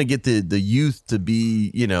 if you want to get the youth to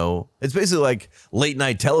be, it's basically like late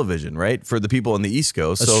night television, right? For the people on the East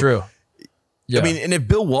Coast. That's true. Yeah. I mean, and if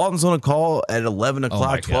Bill Walton's on a call at 11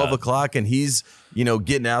 o'clock, 12 o'clock, and he's,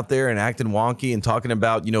 getting out there and acting wonky and talking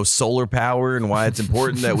about, solar power and why it's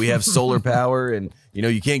important that we have solar power and,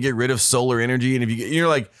 you can't get rid of solar energy. And if you're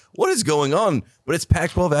like, what is going on? But it's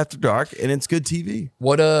Pac-12 After Dark and it's good TV.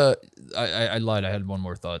 I lied. I had one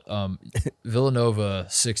more thought. Villanova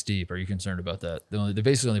 6 deep. Are you concerned about that? They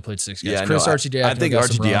basically only played 6 guys. Yeah, Chris Arcidiacono. I think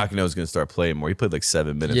Arcidiacono is going to start playing more. He played like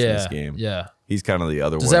 7 minutes in this game. Yeah. He's kind of the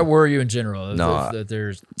other one. Does that worry you in general? No. That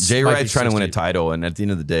there's Jay Wright's trying to win a title, and at the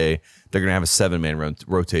end of the day, they're going to have a 7-man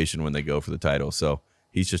rotation when they go for the title. So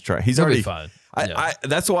he's just trying. He's already fine.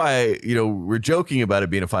 That's why we're joking about it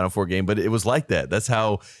being a Final Four game, but it was like that. That's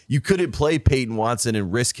how you couldn't play Peyton Watson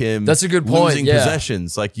and risk him. That's a good point. Losing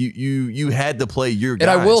possessions, like you had to play your guys.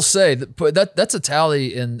 And I will say that's a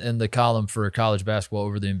tally in the column for college basketball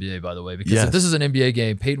over the NBA, by the way, because if this is an NBA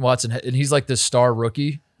game, Peyton Watson, and he's like this star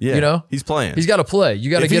rookie. Yeah, he's playing. He's got to play. You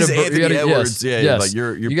got to get him. Anthony Edwards, like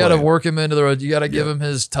you got to work him into the road. You got to give him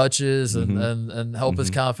his touches and help his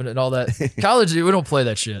confidence and all that. College, we don't play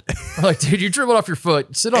that shit. Like, dude, you dribbled off your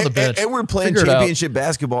foot, sit on the bench, and we're playing championship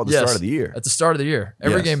basketball at the start of the year. At the start of the year,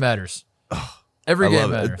 every game matters. Every game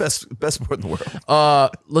matters. Best sport in the world.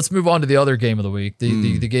 Let's move on to the other game of the week.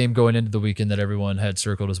 The game going into the weekend that everyone had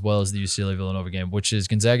circled, as well as the UCLA Villanova game, which is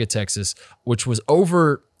Gonzaga Texas, which was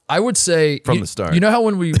over. I would say from the start. You know how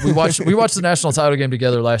when we watched the national title game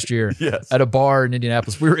together last year at a bar in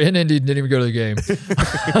Indianapolis. We were in Indy, didn't even go to the game.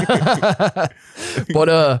 But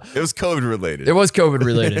it was COVID related. It was COVID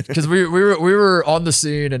related because we were on the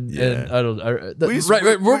scene and we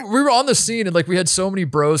were on the scene and like we had so many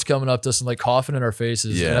bros coming up to us and like coughing in our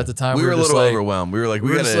faces. Yeah. And at the time we were a little overwhelmed. We were like,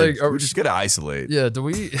 we just gotta isolate. Yeah. Do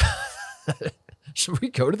we? Should we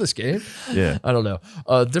go to this game? Yeah. I don't know.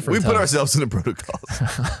 Different. We put ourselves in the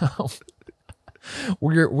protocols.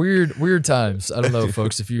 Weird times. I don't know,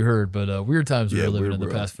 folks, if you heard, but weird times we're living in the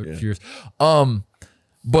past few years.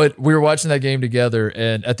 But we were watching that game together,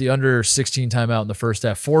 and at the under 16 timeout in the first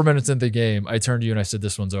half, 4 minutes into the game, I turned to you and I said,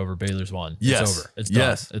 "This one's over. Baylor's won. Yes. It's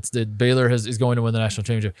over. It's done. Baylor is going to win the national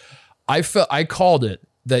championship." I called it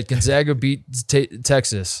that Gonzaga beat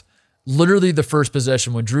Texas. Literally the first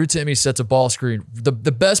possession when Drew Timme sets a ball screen. The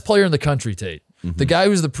best player in the country, Tate. The guy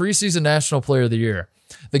who's the preseason national player of the year.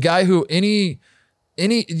 The guy who you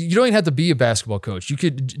don't even have to be a basketball coach.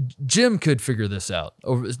 Jim could figure this out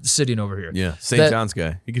sitting over here. Yeah, St. John's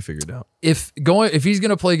guy. He could figure it out. If he's going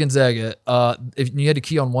to play Gonzaga, if you had to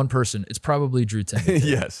key on one person, it's probably Drew Timme.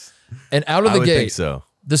 Yes. And out of the gate, think so.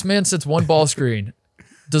 This man sets one ball screen.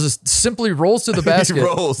 Simply rolls to the basket. He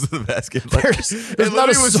rolls to the basket. It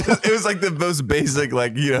was like the most basic,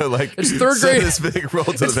 it's third grade. Roll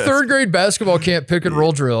to the basket. Third grade basketball camp pick and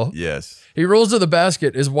roll drill. Yes. He rolls to the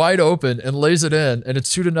basket, is wide open, and lays it in, and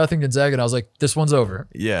it's 2-0 Gonzaga. And I was like, "This one's over.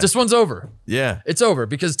 Yeah, this one's over. Yeah, it's over."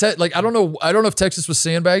 Because I don't know if Texas was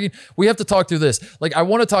sandbagging. We have to talk through this. I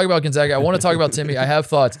want to talk about Gonzaga. I want to talk about Timme. I have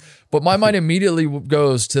thoughts, but my mind immediately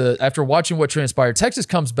goes to after watching what transpired. Texas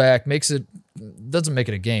comes back, doesn't make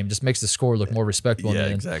it a game, just makes the score look more respectable. Yeah,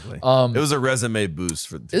 exactly. It was a resume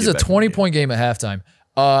boost This is a 20-point game at halftime.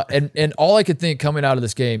 And all I could think coming out of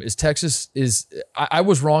this game is Texas is. I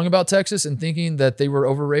was wrong about Texas in thinking that they were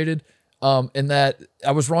overrated. And that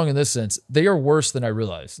I was wrong in this sense. They are worse than I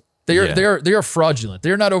realized. They are fraudulent.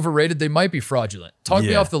 They're not overrated. They might be fraudulent. Talk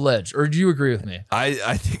me off the ledge, or do you agree with me?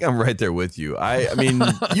 I think I'm right there with you. I mean,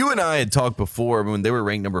 you and I had talked before when they were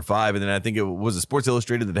ranked number 5, and then I think it was Sports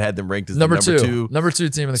Illustrated that had them ranked as number two. Number 2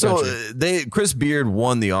 team in the country. Chris Beard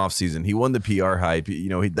won the offseason. He won the PR hype.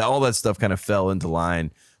 All that stuff kind of fell into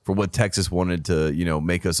line for what Texas wanted to,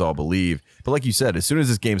 make us all believe. But like you said, as soon as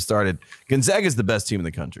this game started, Gonzaga is the best team in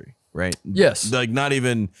the country, right? Yes. Not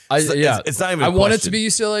even. It's not even. I want it to be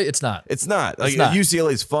UCLA. It's not. It's not.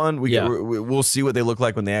 UCLA is fun. We'll see what they look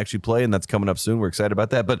like when they actually play, and that's coming up soon. We're excited about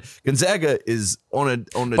that. But Gonzaga is on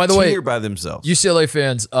a tier by themselves. UCLA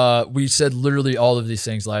fans, we said literally all of these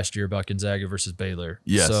things last year about Gonzaga versus Baylor.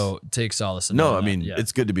 Yes. So take solace in that.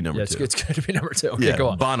 It's good to be number 2. It's good to be number 2. Okay, go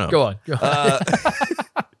on. Bono. Go on.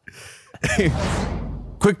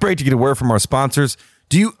 Quick break to get a word from our sponsors.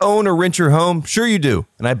 Do you own or rent your home? Sure you do.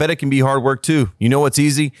 And I bet it can be hard work too. You know what's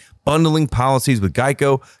easy? Bundling policies with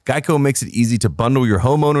Geico. Geico makes it easy to bundle your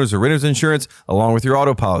homeowners or renters insurance along with your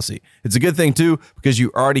auto policy. It's a good thing too because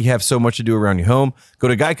you already have so much to do around your home. Go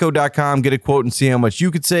to geico.com, get a quote, and see how much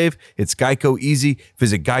you could save. It's Geico easy.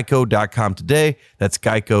 Visit geico.com today. That's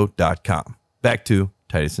geico.com. Back to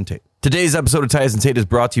Titus and Tate. Today's episode of Titus and Tate is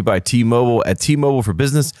brought to you by T-Mobile. At T-Mobile for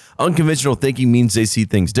Business, unconventional thinking means they see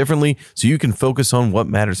things differently, so you can focus on what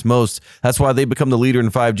matters most. That's why they become the leader in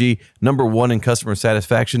 5G, number 1 in customer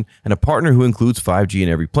satisfaction, and a partner who includes 5G in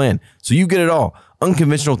every plan. So you get it all.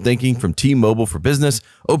 Unconventional thinking from T-Mobile for Business.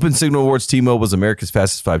 Open Signal awards T-Mobile is America's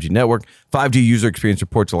fastest 5G network. 5G user experience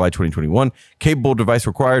report July 2021. Capable device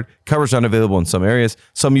required. Coverage not available in some areas.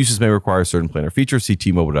 Some uses may require certain plan or features. See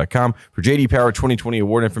T-Mobile.com. For JD Power 2020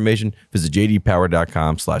 award information, visit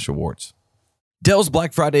jdpower.com/awards. Dell's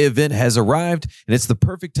Black Friday event has arrived, and it's the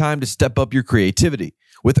perfect time to step up your creativity.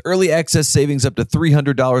 With early access savings up to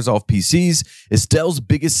 $300 off PCs, it's Dell's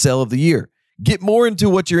biggest sale of the year. Get more into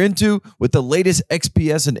what you're into with the latest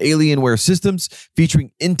XPS and Alienware systems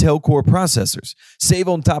featuring Intel Core processors. Save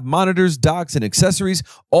on top monitors, docks, and accessories,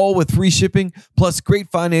 all with free shipping, plus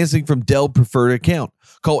great financing from Dell Preferred Account.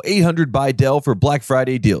 Call 800-BUY-DELL for Black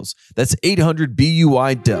Friday deals. That's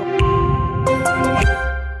 800-BUY-DELL.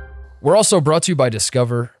 We're also brought to you by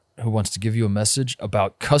Discover, who wants to give you a message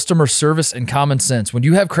about customer service and common sense. When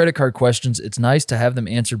you have credit card questions, it's nice to have them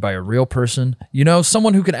answered by a real person.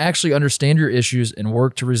 Someone who can actually understand your issues and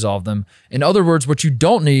work to resolve them. In other words, what you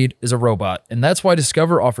don't need is a robot. And that's why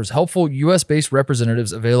Discover offers helpful US-based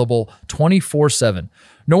representatives available 24/7.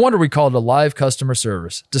 No wonder we call it a live customer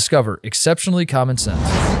service. Discover, exceptionally common sense.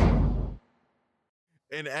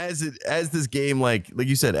 And as this game, like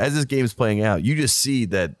you said, as this game's playing out, you just see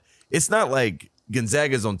that it's not like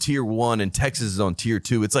Gonzaga's on tier 1 and Texas is on tier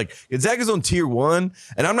 2. It's like Gonzaga's on tier 1,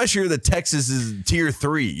 and I'm not sure that Texas is tier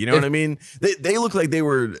 3. You know what I mean? They look like they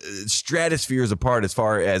were stratospheres apart as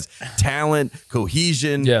far as talent,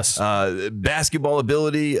 cohesion, basketball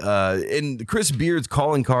ability. And Chris Beard's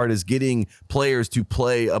calling card is getting players to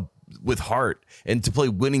play with heart and to play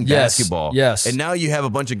winning basketball. Yes. And now you have a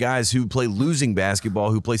bunch of guys who play losing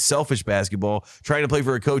basketball, who play selfish basketball, trying to play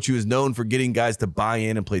for a coach who is known for getting guys to buy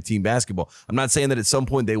in and play team basketball. I'm not saying that at some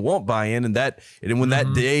point they won't buy in, and when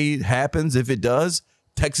that day happens, if it does,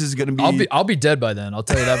 Texas is going to be. I'll be dead by then. I'll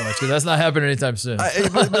tell you that much because that's not happening anytime soon.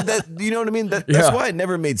 But that, you know what I mean? That's why it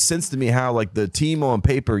never made sense to me how like the team on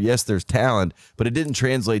paper, yes, there's talent, but it didn't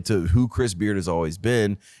translate to who Chris Beard has always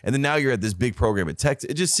been. And then now you're at this big program at Texas.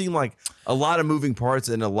 It just seemed like a lot of moving parts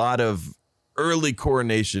and a lot of early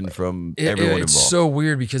coronation from everyone involved. It's so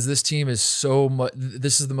weird because this team is so much.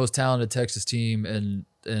 This is the most talented Texas team, and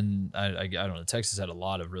I don't know. Texas had a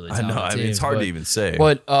lot of really talented teams. I mean, it's hard to even say.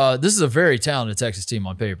 But this is a very talented Texas team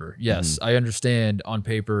on paper. Yes, I understand on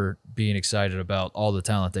paper being excited about all the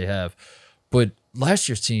talent they have, but last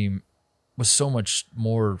year's team was so much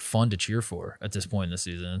more fun to cheer for at this point in the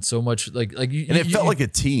season, and so much like you, and it felt like a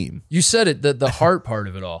team. You said it, the heart part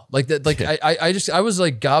of it all, like that. Like I was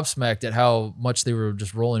like gobsmacked at how much they were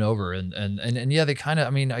just rolling over, and yeah, they kind of. I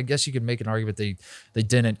mean, I guess you could make an argument they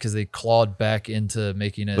didn't because they clawed back into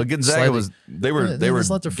making it. But Gonzaga they were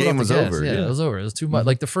game was over. Yeah, it was over. It was too much.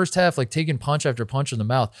 Like the first half, like taking punch after punch in the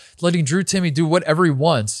mouth, letting Drew Timme do whatever he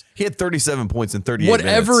wants. He had 37 points in 38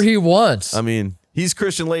 whatever minutes. He wants. I mean. He's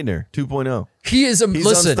Christian Laettner 2.0. He is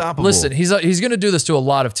unstoppable. Listen, he's going to do this to a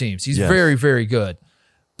lot of teams. He's very, very good.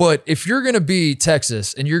 But if you're going to be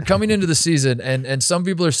Texas and you're coming into the season and some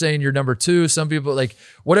people are saying you're number 2, some people like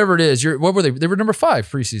whatever it is, what were they? They were number 5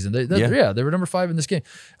 preseason. They were number 5 in this game.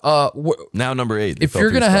 Now number 8. If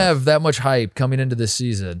you're going to have that much hype coming into this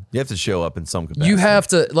season, you have to show up in some capacity. You have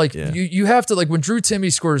to you have to when Drew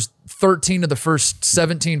Timme scores 13 of the first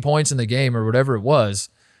 17 points in the game or whatever it was.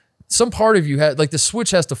 Some part of you had like the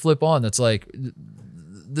switch has to flip on. That's like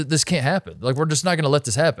this can't happen. Like we're just not going to let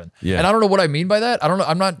this happen. Yeah. And I don't know what I mean by that. I don't know.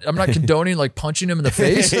 I'm not condoning like punching him in the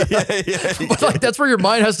face. But like that's where your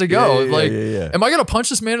mind has to go. Am I going to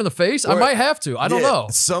punch this man in the face? I might have to. I don't know.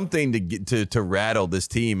 Something to get to rattle this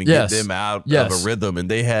team and get them out of a rhythm. And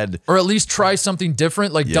they had, or at least try something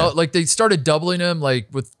different. Like like they started doubling him like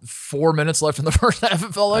with 4 minutes left in the first half.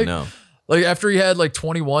 It felt like. I know. Like after he had like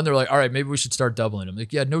 21, they're like, all right, maybe we should start doubling him.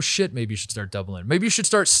 Like, yeah, no shit. Maybe you should start doubling him. Maybe you should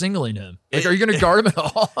start singling him. Like, are you going to guard him at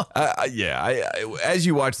all? As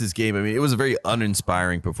you watch this game, I mean, it was a very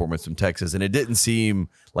uninspiring performance from Texas, and it didn't seem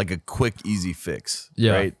like a quick, easy fix.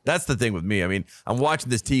 Yeah. Right. That's the thing with me. I mean, I'm watching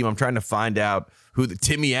this team. I'm trying to find out who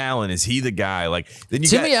Timmy Allen is. He the guy? Like then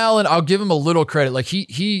Timmy Allen, I'll give him a little credit. Like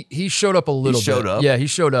he showed up a little. He showed bit. up. Yeah, he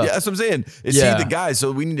showed up. Yeah, that's what I'm saying. Is he the guy?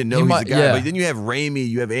 So we need to know he's the guy. Yeah. But then you have Ramey,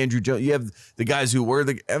 you have Andrew Jones, you have the guys who were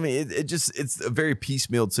the. I mean, it's a very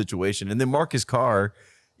piecemealed situation. And then Marcus Carr,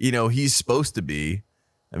 he's supposed to be.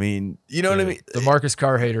 I mean, you know what I mean? The Marcus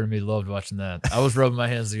Carr hater in me loved watching that. I was rubbing my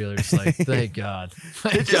hands together, just like, thank God.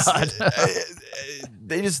 Thank God.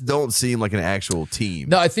 They just don't seem like an actual team.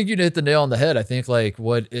 No, I think you hit the nail on the head. I think like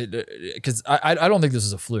because I don't think this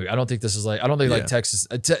is a fluke. I don't think this is like, like Texas.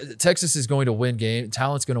 Texas is going to win game.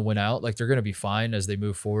 Talent's going to win out. Like they're going to be fine as they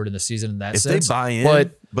move forward in the season in that sense. If they buy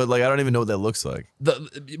in, but like I don't even know what that looks like. But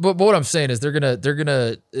what I'm saying is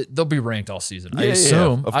they'll be ranked all seaong. I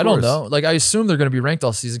assume. I don't know. Like I assume they're going to be ranked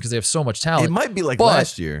all season because they have so much talent. It might be like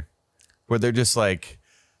last year, where they're just like,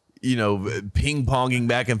 ping ponging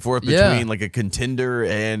back and forth between like a contender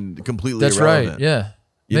and completely irrelevant. Right. Yeah.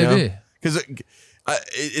 Maybe because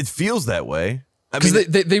it feels that way. Because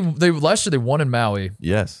they last year they won in Maui.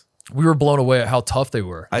 Yes. We were blown away at how tough they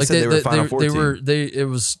were. I said they were Final Four team. It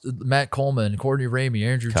was Matt Coleman, Courtney Ramey,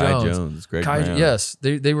 Andrew Kai Jones, Greg Brown. Yes,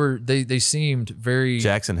 they seemed very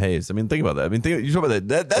Jackson Hayes. I mean, think about that. I mean, you talk about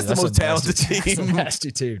that. That's the most talented team. That's a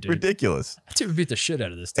nasty team, dude. Ridiculous. That team beat the shit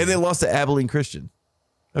out of this team. And they lost to Abilene Christian.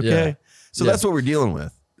 Okay, so that's what we're dealing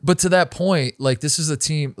with. But to that point, like this is a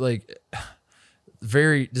team like.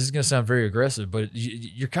 This is going to sound very aggressive, but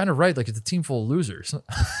you're kind of right. Like it's a team full of losers.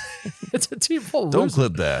 It's a team full of losers.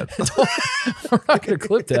 Don't clip that. We're not going to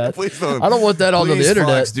clip that. Please don't. I don't want that on the internet.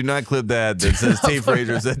 Fox, do not clip that says Team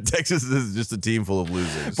Frazier said Texas is just a team full of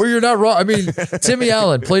losers. Well, you're not wrong. I mean, Timmy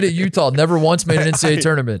Allen played at Utah, never once made an NCAA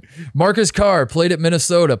tournament. Marcus Carr played at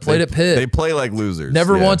Minnesota, played at Pitt. They play like losers.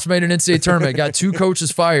 Never once made an NCAA tournament. Got 2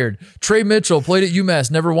 coaches fired. Trey Mitchell played at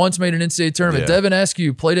UMass, never once made an NCAA tournament. Devin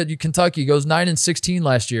Askew played at Kentucky, goes 9-16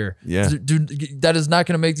 last year. Yeah, dude, that is not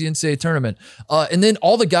going to make the NCAA tournament. And then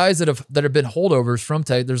all the guys that have been holdovers from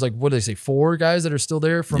Texas. There's like, what do they say, 4 guys that are still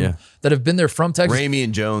there that have been there from Texas. Ramey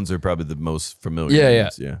and Jones are probably the most familiar.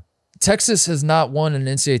 Yeah. Texas has not won an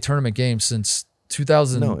NCAA tournament game since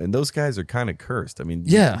 2000. No, and those guys are kind of cursed. I mean,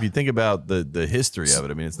 if you think about the history of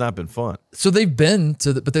it, I mean, it's not been fun. So they've been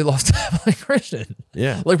but they lost to Abilene Christian.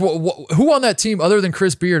 Yeah. Like, who on that team other than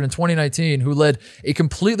Chris Beard in 2019, who led a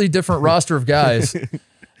completely different roster of guys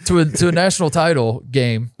to a national title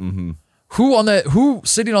game? Mm-hmm. Who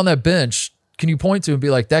sitting on that bench can you point to and be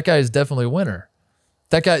like, that guy is definitely a winner?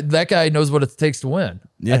 That guy knows what it takes to win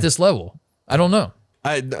at this level. I don't know.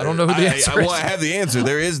 I don't know who the answer is. Well, I have the answer.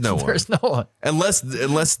 There is no one. There's no one.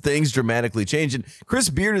 Unless things dramatically change. And Chris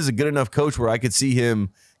Beard is a good enough coach where I could see him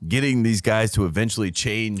getting these guys to eventually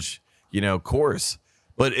change, course.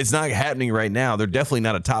 But it's not happening right now. They're definitely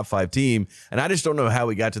not a top 5 team. And I just don't know how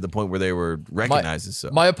we got to the point where they were recognized as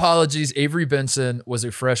so. My apologies. Avery Benson was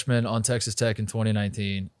a freshman on Texas Tech in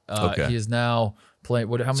 2019. Okay. He is now playing.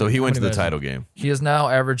 So he went to the title game. He is now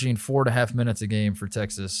averaging 4.5 minutes a game for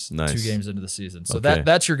Texas. Nice. 2 games into the season. So Okay.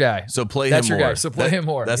 that's your guy. So play that's him your more. guy. So play him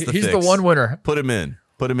more. That's the He's fix. the one winner. Put him in.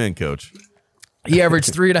 Put him in, coach. He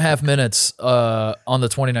averaged 3.5 minutes on the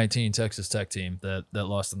 2019 Texas Tech team that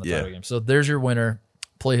lost in the title game. So there's your winner.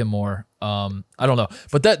 Play him more. I don't know,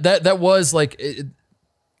 but that was like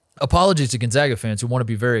apologies to Gonzaga fans who want to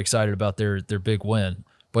be very excited about their big win.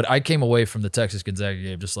 But I came away from the Texas Gonzaga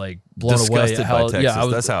game just like blown Disgusted away. How, by Texas. Yeah,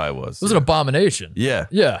 That's how I was. It was an abomination. Yeah.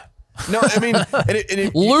 Yeah. No, I mean,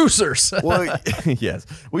 and Losers. Well, yes.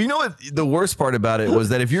 Well, you know what? The worst part about it was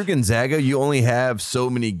that if you're Gonzaga, you only have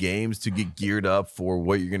so many games to get geared up for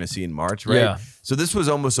what you're going to see in March, right? Yeah. So this was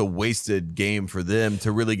almost a wasted game for them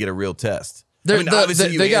to really get a real test.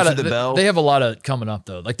 Obviously, they answered the bell. They have a lot of coming up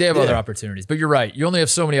though. Like they have other opportunities, but you're right. You only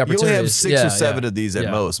have so many You opportunities. only have 6 or 7 of these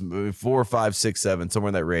at most, 4, 5, 6, 7, somewhere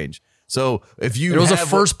in that range. So if you, it was a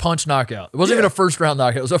first punch knockout. It wasn't even a first round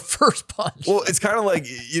knockout. It was a first punch. Well, it's kind of like,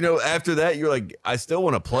 after that, you're like, I still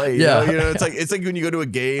want to play. Yeah. It's like when you go to a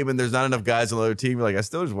game and there's not enough guys on the other team. You're like, I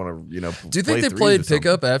still just want to, Do you think they played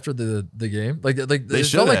pickup after the game? Like they it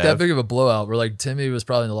felt like that big of a blowout. Where like Timmy was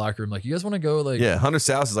probably in the locker room. Like, you guys want to go? Like, yeah, Hunter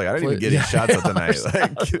South is like, I didn't even get any shots up tonight.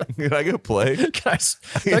 Like, can I go play?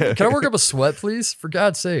 Can I work up a sweat, please? For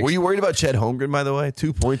God's sake. Were you worried about Chet Holmgren, by the way?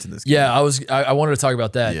 2 points in this game. Yeah, I was. I wanted to talk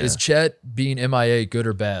about that. Yeah. Is Chet being MIA good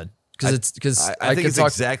or bad? Because I think it's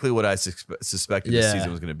exactly what I suspected the season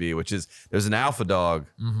was going to be, which is there's an alpha dog,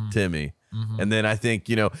 Timmy, and then I think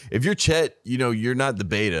if you're Chet, you're not the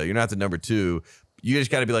beta, you're not the number 2. You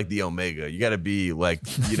just got to be like the omega. You got to be like,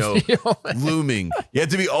 looming. You have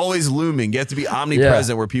to be always looming. You have to be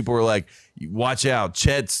omnipresent where people are like, watch out.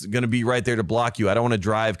 Chet's going to be right there to block you. I don't want to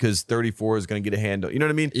drive because 34 is going to get a handle. You know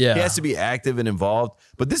what I mean? Yeah. He has to be active and involved.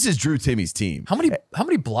 But this is Drew Timmy's team. How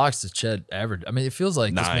many blocks does Chet average? I mean, it feels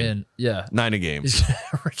like 9. This man, 9 a game. he's gonna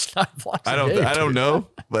average 9 blocks. I don't know,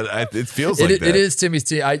 but it feels like that. It is Timmy's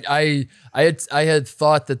team. I had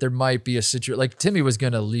thought that there might be a situation like Timmy was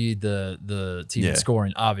going to lead the team in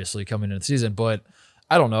scoring, obviously coming into the season, but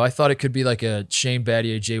I don't know. I thought it could be like a Shane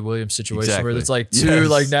Battier, Jay Williams situation where it's like 2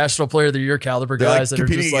 like National Player of the Year caliber guys that are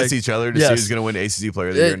competing just against like, each other to see who's going to win ACC Player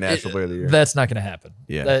of the Year, National Player of the Year. That's not going to happen.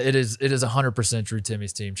 Yeah, it is 100% Drew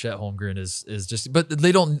Timmy's team. Chet Holmgren is just, but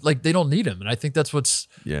they don't need him, and I think that's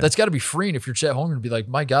that's got to be freeing if you're Chet Holmgren to be like,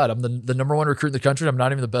 my God, I'm the number 1 recruit in the country. I'm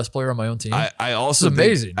not even the best player on my own team. I also it's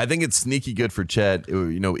amazing. I think it's sneaky good for Chet,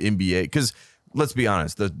 NBA, because let's be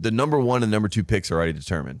honest, the number 1 and number 2 picks are already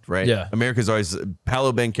determined, right? Yeah. America's always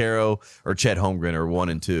Paolo Banchero or Chet Holmgren are 1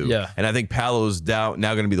 and 2. Yeah. And I think Paolo's now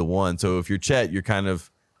going to be the 1. So if you're Chet, you're kind of,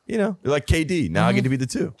 you're like KD. Now I get to be the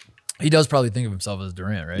 2. He does probably think of himself as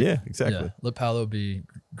Durant, right? Yeah, exactly. Yeah. Let Paolo be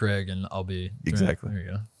Greg and I'll be Durant. Exactly. There you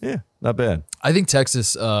go. Yeah, not bad. I think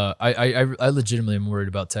Texas, I legitimately am worried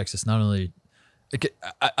about Texas. Not only,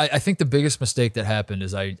 I think the biggest mistake that happened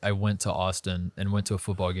is I went to Austin and went to a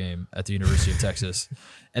football game at the University of Texas.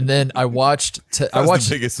 And then I watched the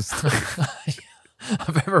biggest mistake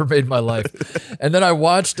I've ever made in my life. And then I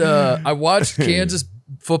watched Kansas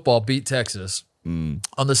football beat Texas on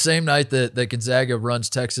the same night that Gonzaga runs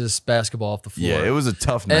Texas basketball off the floor. Yeah, it was a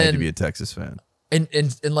tough night to be a Texas fan.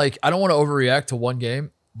 And like, I don't want to overreact to one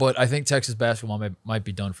game, but I think Texas basketball might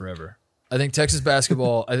be done forever. I think Texas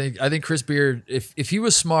basketball, I think Chris Beard, if he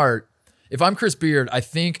was smart, if I'm Chris Beard, I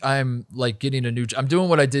think I'm like getting I'm doing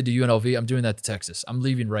what I did to UNLV. I'm doing that to Texas. I'm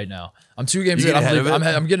leaving right now. I'm 2 games in. I'm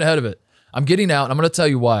getting ahead of it. I'm getting out, and I'm going to tell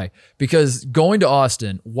you why. Because going to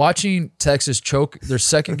Austin, watching Texas choke their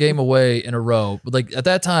second game away in a row, like at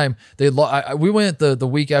that time, we went the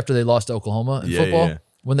week after they lost to Oklahoma in football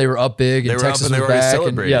when they were up big and Texas was back.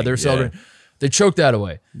 And they were celebrating. They choked that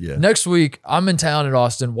away. Yeah. Next week, I'm in town in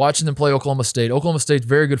Austin watching them play Oklahoma State. Oklahoma State's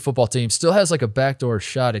very good football team. Still has like a backdoor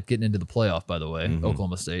shot at getting into the playoff, by the way,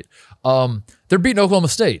 Oklahoma State. They're beating Oklahoma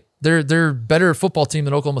State. They're better football team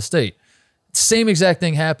than Oklahoma State. Same exact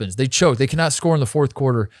thing happens. They choke. They cannot score in the fourth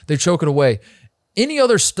quarter. They choke it away. Any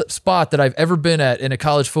other spot that I've ever been at in a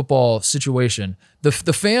college football situation, the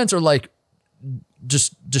fans are like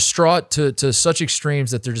just distraught to such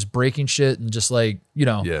extremes that they're just breaking shit and just like,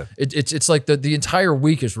 it's like the entire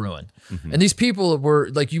week is ruined. And these people were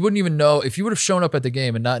like, you wouldn't even know if you would have shown up at the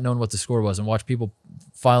game and not known what the score was and watched people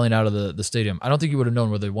filing out of the stadium, I don't think you would have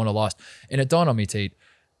known whether they won or lost. And it dawned on me, Tate,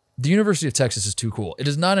 the University of Texas is too cool. It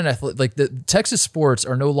is not an athletic, like the Texas sports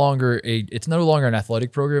are no longer an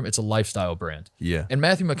athletic program. It's a lifestyle brand. Yeah. And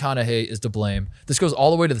Matthew McConaughey is to blame. This goes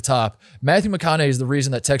all the way to the top. Matthew McConaughey is the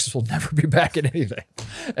reason that Texas will never be back in anything.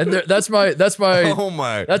 And that's my, oh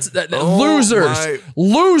my, losers.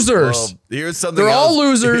 Well, here's something They're else. all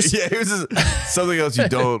losers. Yeah. Here's something else you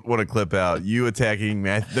don't want to clip out. You attacking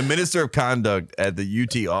the Minister of Conduct at the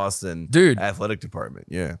UT Austin athletic department.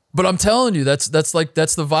 Yeah. But I'm telling you, that's the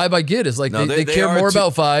vibe I get. Is like they care more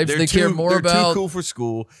about vibes. They care more about. They're too cool for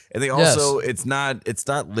school, and they also it's not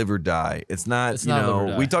live or die. It's not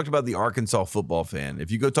we talked about the Arkansas football fan.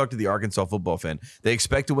 If you go talk to the Arkansas football fan, they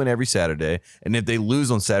expect to win every Saturday, and if they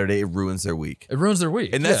lose on Saturday, it ruins their week. It ruins their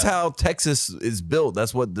week, and that's how Texas is built.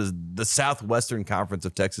 That's what the Southwestern Conference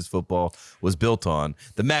of Texas football was built on.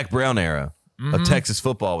 The Mac Brown era of Texas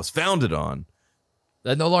football was founded on.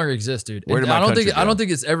 That no longer exists, dude. I don't think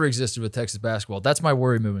it's ever existed with Texas basketball. That's my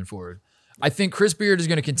worry moving forward. I think Chris Beard is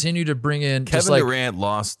going to continue to bring in Kevin Durant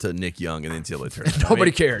lost to Nick Young in the NCAA tournament. Nobody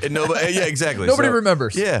cared. Yeah, exactly. Nobody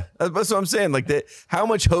remembers. Yeah, that's what I'm saying. Like that. How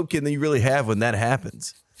much hope can you really have when that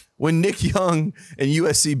happens? When Nick Young and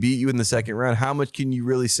USC beat you in the second round, how much can you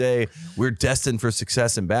really say we're destined for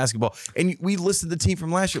success in basketball? And we listed the team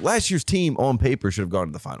from last year. Last year's team on paper should have gone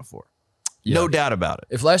to the Final Four. Yeah. No doubt about it.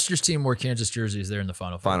 If last year's team wore Kansas jerseys, they're in the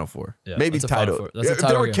Final Four. Final Four. Yeah, maybe title. If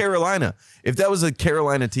they were Carolina, if that was a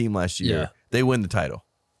Carolina team last year, they win the title.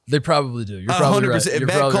 They probably do. You're probably 100%. Right. If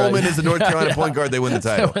Matt Coleman is the North Carolina point guard, they win the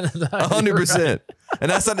title. 100%. And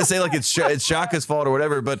that's not to say like it's Shaka's fault or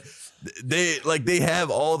whatever, but they have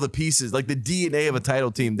all the pieces, like the DNA of a title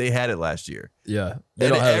team. They had it last year. Yeah, they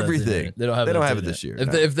don't have everything. They don't have it this year.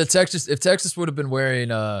 If Texas would have been wearing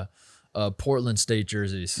Portland State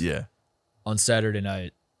jerseys, on Saturday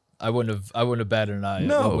night, I wouldn't have batted an eye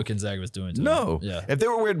at what Gonzaga was doing to them. Yeah. If they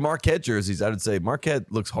were wearing Marquette jerseys, I would say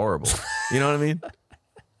Marquette looks horrible. You know what I mean?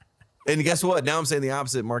 And guess what? Now I'm saying the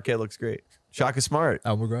opposite. Marquette looks great. Shaka Smart.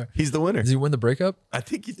 Albert Gray. He's the winner. Does he win the breakup? I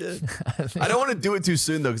think he did. I don't want to do it too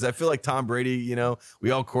soon, though, because I feel like Tom Brady, we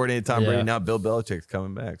all coordinated Tom Brady. Now Bill Belichick's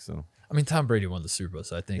coming back. So I mean, Tom Brady won the Super Bowl,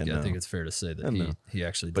 so I think it's fair to say that he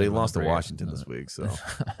actually did. But he lost to Washington this week, so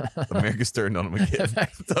America's turned on him again.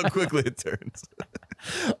 That's how quickly it turns.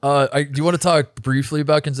 Do you want to talk briefly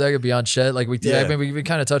about Gonzaga beyond Chet? Like we've been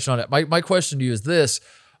kind of touched on it. My question to you is this.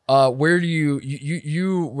 Where do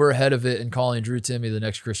you were ahead of it in calling Drew Timme the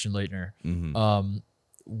next Christian Laettner. Mm-hmm.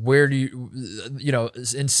 Where do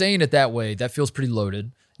in saying it that way, that feels pretty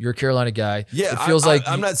loaded. You're a Carolina guy. Yeah, it feels like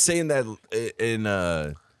I'm not saying that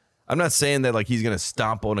I'm not saying that like he's gonna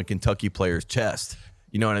stomp on a Kentucky player's chest.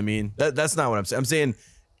 You know what I mean? That's not what I'm saying. I'm saying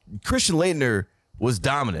Christian Laettner was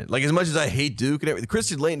dominant. Like as much as I hate Duke and everything,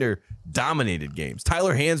 Christian Laettner dominated games.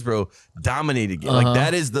 Tyler Hansbrough dominated games. Like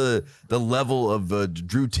that is the level of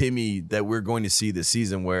Drew Timme that we're going to see this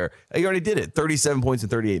season, where he already did it. 37 points in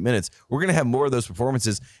 38 minutes. We're going to have more of those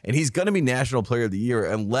performances, and he's going to be National Player of the Year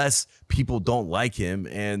unless people don't like him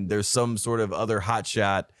and there's some sort of other hot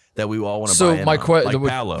shot that we all want to buy in on, like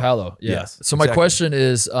Paolo. Yeah. Yes, so my question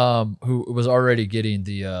is, who was already getting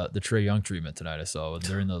the Trae Young treatment tonight? I saw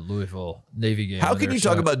during the Louisville Navy game. How can you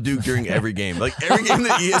talk about Duke during every game? Like every game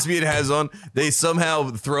that ESPN has on, they somehow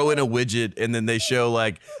throw in a widget and then they show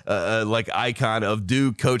like icon of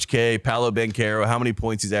Duke, Coach K, Paolo Banchero, how many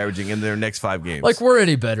points he's averaging in their next 5 games. Like we're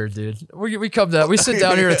any better, dude. We come down, we sit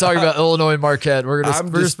down here to talk about Illinois and Marquette. We're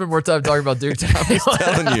gonna spend more time talking about Duke. I'm just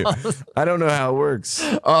telling you, I don't know how it works.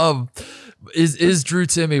 Is Drew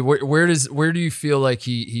Timme where do you feel like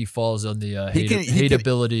he falls on the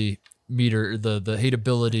hateability meter, the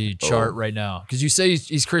hateability chart right now? Because you say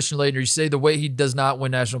he's Christian Laettner. You say the way he does not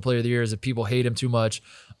win National Player of the Year is that people hate him too much.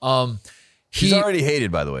 He's already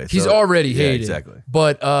hated, by the way. He's already hated. Exactly.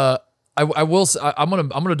 But I will. I'm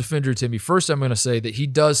gonna defend Drew Timme. First, I'm gonna say that he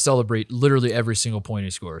does celebrate literally every single point he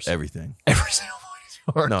scores. Everything. Every single.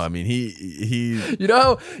 No, I mean he. You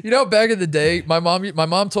know, back in the day, my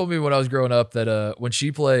mom told me when I was growing up that when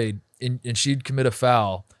she played and she'd commit a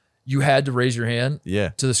foul, you had to raise your hand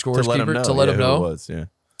to the scorekeeper to let him know. Who it was, yeah.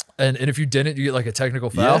 And if you didn't, you get like a technical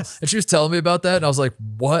foul. Yes. And she was telling me about that, and I was like,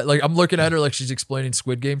 "What?" Like I'm looking at her like she's explaining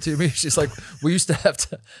Squid Game to me. She's like, "We used to have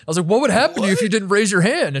to." I was like, "What would happen to you if you didn't raise your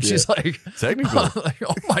hand?" And she's like, "Technical." Like,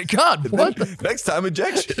 oh my god, what? Next time,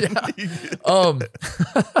 ejection.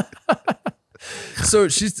 So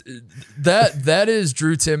that is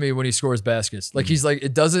Drew Timme when he scores baskets. Like he's like,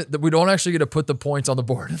 we don't actually get to put the points on the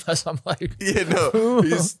board unless I'm like,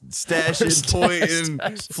 he's stashing,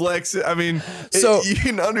 pointing, flexing. I mean, so you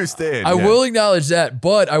can understand. I will acknowledge that,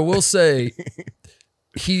 but I will say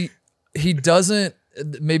he doesn't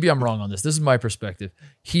maybe I'm wrong on this. This is my perspective.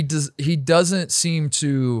 He doesn't seem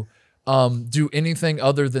to do anything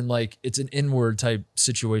other than like it's an inward type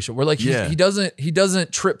situation where like he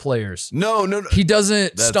doesn't trip players. No. He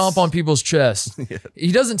doesn't stomp on people's chests. Yeah.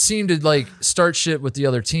 He doesn't seem to like start shit with the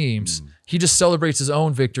other teams. He just celebrates his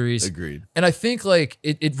own victories. Agreed. And I think like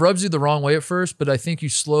it rubs you the wrong way at first, but I think you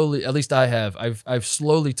slowly, at least I have, I've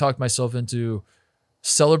slowly talked myself into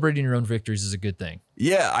celebrating your own victories is a good thing.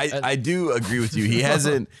 Yeah, I do agree with you.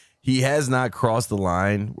 He has not crossed the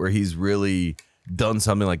line where he's really done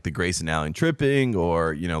something like the Grayson Allen tripping,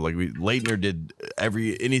 or like Leitner did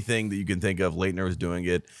anything that you can think of. Leitner was doing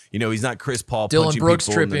it. He's not Chris Paul Dylan punching Brooks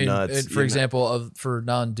people tripping, in the nuts, for example, for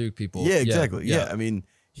non-Duke people. Yeah, exactly. Yeah. I mean,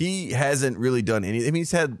 he hasn't really done anything. I mean,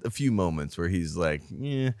 he's had a few moments where he's like,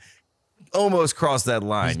 almost crossed that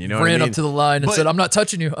line. Ran up to the line and said, "I'm not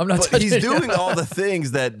touching you. I'm not touching you." He's doing all the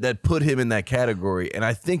things that put him in that category, and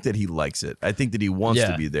I think that he likes it. I think that he wants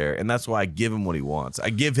to be there, and that's why I give him what he wants.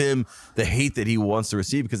 I give him the hate that he wants to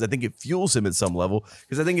receive because I think it fuels him at some level,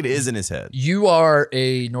 because I think it is in his head. You are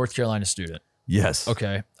a North Carolina student. Yes.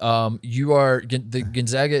 Okay. You are the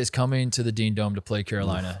Gonzaga is coming to the Dean Dome to play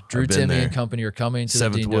Carolina. Drew Timme and company are coming to the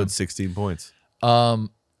Dean Dome. 16 points.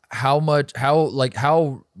 How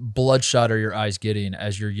bloodshot are your eyes getting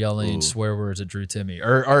as you're yelling swear words at Drew Timme?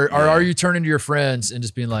 Or are you turning to your friends and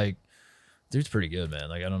just being like, dude's pretty good, man.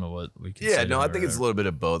 Like, I don't know what we can say. Yeah, no, I think it's a little bit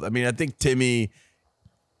of both. I mean, I think Timme,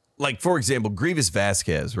 like, for example, Grievous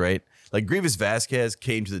Vasquez, right? Like, Grievous Vasquez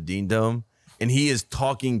came to the Dean Dome, and he is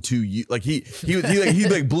talking to you. Like, he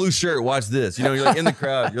like, blue shirt, watch this. You're like in the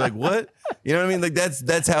crowd. You're like, what? You know what I mean? Like,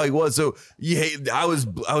 that's how he was. So I was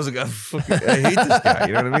like, I hate this guy.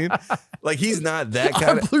 You know what I mean? Like, he's not that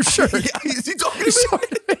kind of blue shirt. Is he talking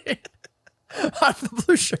to me? I'm the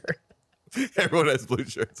blue shirt. Everyone has blue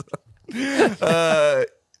shirts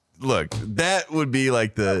look, that would be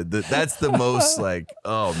like that's the most like,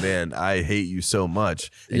 oh man, I hate you so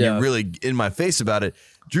much, and you're really in my face about it.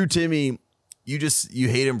 Drew Timme, you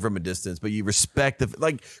hate him from a distance, but you respect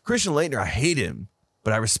like Christian Laettner. I hate him,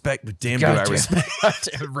 but I respect. But damn, I respect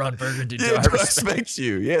Ron Burgundy. I respect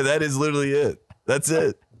you. Yeah, that is literally it. That's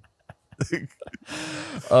it.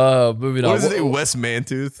 Moving on. What is his name? Wes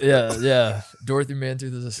Mantooth. Yeah. Dorothy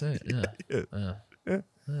Mantooth is a saint. Yeah.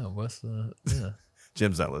 Wes. Yeah.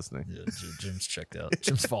 Jim's not listening. Yeah, Jim's checked out.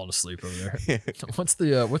 Jim's falling asleep over there. What's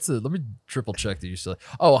the? Let me triple check the UCLA.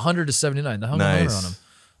 Oh, 100 to 79. The hung nice. On him.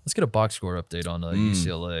 Let's get a box score update on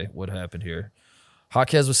UCLA. What happened here?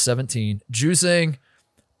 Jaquez was 17. Juzang,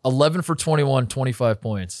 11 for 21, 25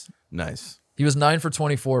 points. Nice. He was 9 for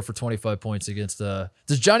 24 for 25 points against.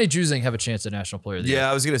 Does Johnny Juzang have a chance at National Player of the Year?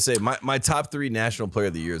 Yeah, I was gonna say my top 3 National Player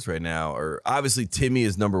of the Years right now are obviously Timme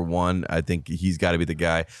is number 1. I think he's got to be the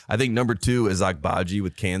guy. I think number 2 is Agbaji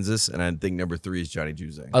with Kansas, and I think number 3 is Johnny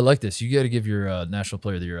Juzang. I like this. You got to give your National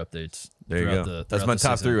Player of the Year updates. There you go. That's my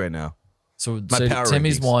top 3 right now. So my power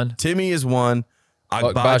Timmy's rankings. 1. Timme is 1.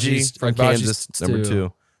 Agbaji from Kansas, number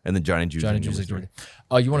 2. And then Johnny Juzang.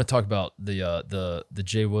 Oh, you want to talk about the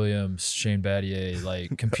Jay Williams, Shane Battier,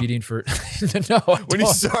 like competing for? No, when you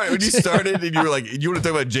started and you were like, you want to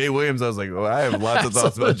talk about Jay Williams? I was like, well, I have lots of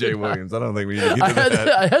thoughts about Jay Williams. I don't think we need to get into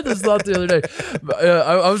that. I had this thought the other day.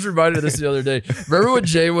 I was reminded of this the other day. Remember when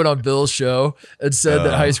Jay went on Bill's show and said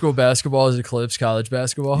that high school basketball has eclipsed college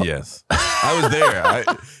basketball? Yes, I was there.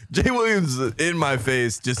 Jay Williams in my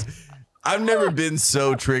face just. I've never been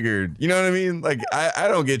so triggered. You know what I mean? Like, I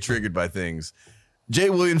don't get triggered by things.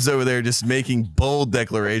 Jay Williams over there just making bold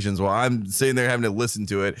declarations while I'm sitting there having to listen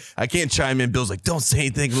to it. I can't chime in. Bill's like, don't say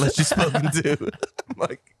anything unless you're spoken to. I'm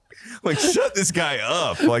like, shut this guy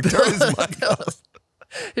up. Like, turn his mic off.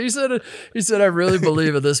 He said, I really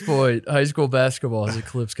believe at this point, high school basketball has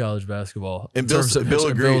eclipsed college basketball. And Bill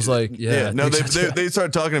agrees. Bill's like, yeah. No, they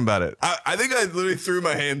started talking about it. I think I literally threw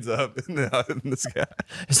my hands up in this guy.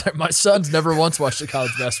 He's like, my son's never once watched a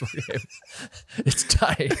college basketball game. It's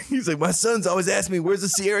tight. He's like, my son's always asking me, where's the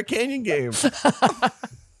Sierra Canyon game?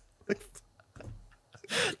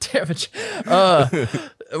 Damn it.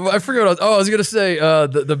 I forgot. I was going to say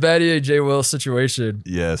the Battier Jay Will situation.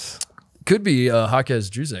 Yes. Could be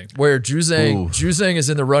Jaquez Juzang, where Juzang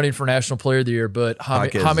is in the running for National Player of the Year, but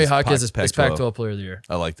Jaime Jaquez is Pac-12 Player of the Year.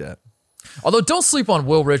 I like that. Although, don't sleep on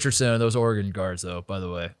Will Richardson and those Oregon guards, though, by the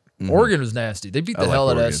way. Mm-hmm. Oregon was nasty. They beat the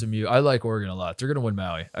hell out of SMU. I like Oregon a lot. They're going to win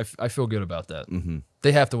Maui. I feel good about that. Mm-hmm.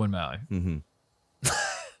 They have to win Maui. Mm-hmm.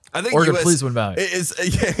 I think Oregon, please win Maui. I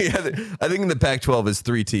think in the Pac-12 is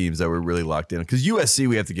 3 teams that were really locked in. Because USC,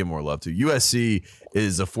 we have to give more love to. USC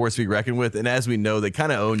is a force to be reckoned with, and as we know, they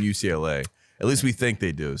kind of own UCLA. At least we think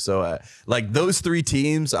they do. So, like those 3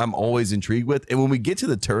 teams, I'm always intrigued with. And when we get to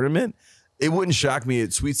the tournament, It wouldn't shock me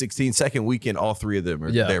at Sweet 16 second weekend. All three of them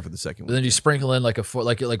are there for the second But then weekend. you sprinkle in like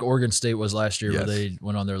like Oregon State was last year, Yes. where they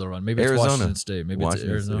went on their little run. Maybe it's Arizona. Washington State. Maybe it's Washington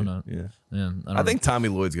Arizona. State, yeah. Yeah, I think Tommy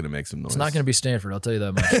Lloyd's going to make some noise. it's not going to be Stanford. I'll tell you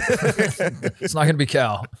that much. It's not going to be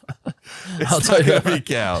Cal. I'll It's tell not you going that. to be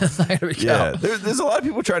Cal. It's not going to be Yeah, Cal, there's a lot of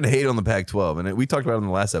people trying to hate on the Pac-12, and we talked about it in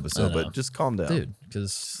the last episode. But just calm down, dude.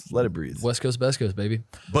 Because Let it breathe. West Coast, Best Coast, baby.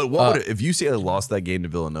 But what would if UCLA lost that game to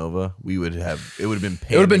Villanova? It would have been.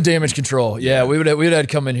 It would have been damage control. Yeah, we would have had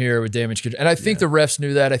come in here with damage control, and I think the refs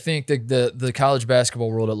knew that. I think the college basketball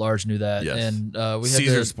world at large knew that, Yes. and we had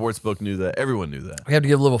Caesar to, Sportsbook knew that. Everyone knew that. we had to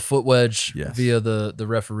give a little foot wedge Yes. via the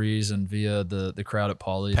referees and via the crowd at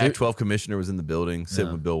Poly. Pac-12 commissioner was in the building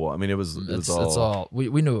sitting with Bill Wall. I mean, it was It's all. all we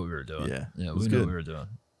knew what we were doing. Yeah, it we was knew good. what we were doing.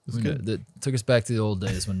 We good. knew, that took us back to the old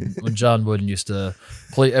days when John Wooden used to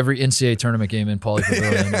play every NCAA tournament game in Poly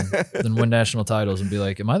Pavilion and then win national titles and be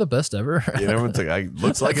like, "Am I the best ever?" Yeah, everyone's like,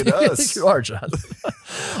 looks like it I think does. you are, John.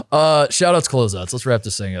 Shout outs, closeouts. Let's wrap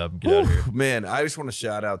this thing up and get out of here. Man, I just want to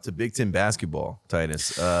shout out to Big Ten basketball, Titus.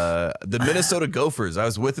 The Minnesota Gophers. I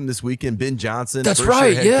was with them this weekend. Ben Johnson. That's first-year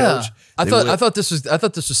right. head Yeah, coach. I They thought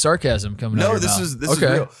this was sarcasm coming out. No, of your this mouth. is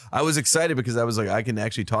real. I was excited because I was like, I can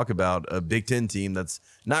actually talk about a Big Ten team that's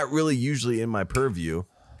not really usually in my purview,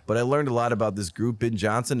 but I learned a lot about this group. Ben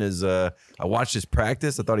Johnson is. I watched his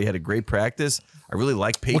practice. I thought he had a great practice. I really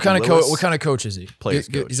like Peyton What kind of Willis. what kind of coach is he? Players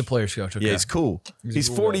coach. He's a players coach. Okay. Yeah, he's cool. He's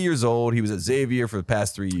 40 years old. He was at Xavier for the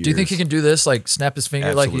past 3 years. Do you think he can do this? Like snap his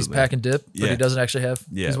finger like he's Absolutely. pack and dip, but Yeah. he doesn't actually have.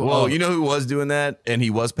 Yeah. he's- Well, you know who was doing that, and he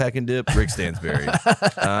was pack and dip? Rick Stansberry.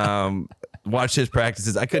 Watched his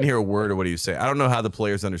practices. I couldn't hear a word of what he was saying. I don't know how the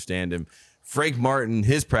players understand him. Frank Martin,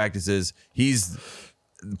 his practices,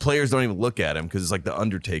 players don't even look at him because it's like the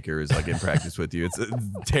Undertaker is like in practice with you. It's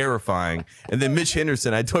terrifying. And then Mitch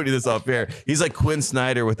Henderson, I told you this off air. He's like Quinn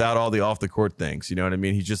Snyder without all the off the court things. You know what I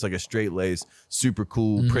mean? He's just like a straight laced, super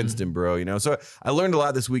cool Princeton bro. You know. So I learned a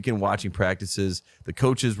lot this weekend watching practices. The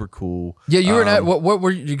coaches were cool. Yeah, you were in. What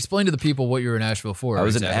were you? Explain to the people what you were in Asheville for. I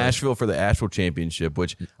was in exactly. Asheville for the Asheville Championship,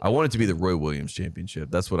 which I want it to be the Roy Williams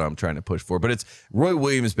Championship. That's what I'm trying to push for. But it's Roy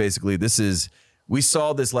Williams, basically. We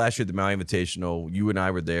saw this last year at the Maui Invitational. You and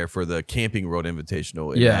I were there for the Camping Road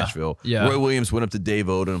Invitational in Nashville. Yeah. Roy Williams went up to Dave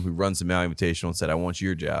Odom, who runs the Maui Invitational, and said, "I want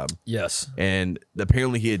your job." Yes. And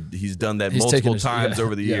apparently he's done that He's multiple taken his- times yeah,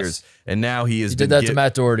 over the yes. years. And now he has He did that to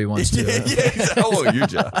Matt Doherty once too. yeah, I want your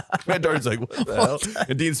job. Matt Doherty's like, what the hell?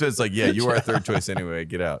 And Dean Smith's like, yeah, you are a third choice anyway.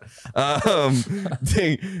 Get out.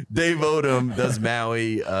 Dave Odom does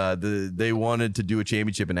Maui. They wanted to do a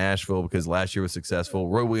championship in Asheville because last year was successful.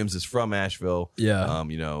 Roy Williams is from Asheville. Yeah.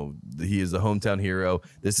 He is the hometown hero.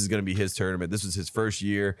 This is going to be his tournament. This was his first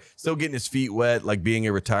year. Still getting his feet wet, like being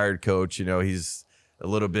a retired coach. He's a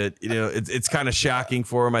little bit, it's kind of shocking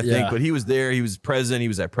for him, I think. Yeah. But he was there. He was present. He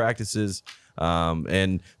was at practices.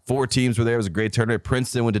 And 4 teams were there. It was a great tournament.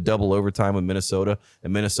 Princeton went to double overtime with Minnesota.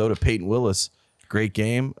 And Minnesota, Peyton Willis, great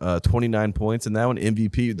game. 29 points in that one.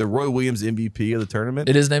 MVP, the Roy Williams MVP of the tournament.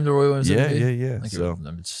 It is named the Roy Williams. Yeah, MVP? yeah. Like, So-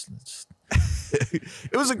 it's-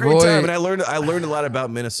 It was a great Roy- time, and I learned a lot about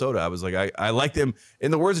Minnesota. I was like, I like them. In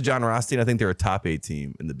the words of John Rothstein, I think they're a top 8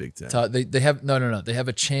 team in the Big Ten. they have no. They have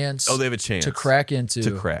a chance. Oh, they have a chance to crack into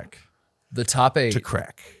to crack the top 8 to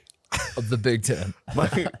crack. of the Big Ten.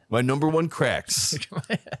 My number one cracks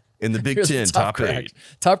in the Big Here's the Ten top crack, 8.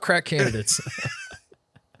 top crack candidates.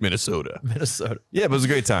 Minnesota. Minnesota. Yeah, but it was a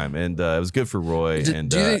great time, and it was good for Roy. Do- And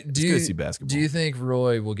do you it's think- good to see basketball. Do you think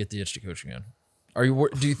Roy will get the itch to coach again?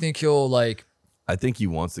 Do you think he'll like? I think he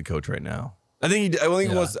wants to coach right now. I think he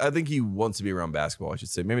Yeah. wants. I think he wants to be around basketball. I should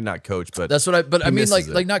say, maybe not coach, but That's what I. But he I mean, misses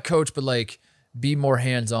it. like not coach, but like be more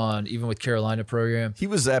hands on, even with Carolina program. he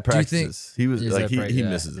was at Do you think- practices. He was Is like that he right? he Yeah,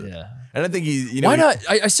 misses it. yeah. And I think he. Why not?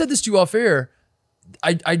 I said this to you off air.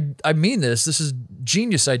 I mean this. This is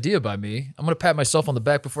genius idea by me. I'm gonna pat myself on the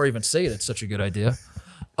back before I even say it. It's such a good idea.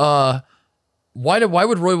 Why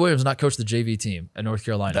would Roy Williams not coach the JV team at North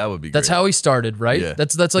Carolina? That would be That's great. how he started, right? Yeah.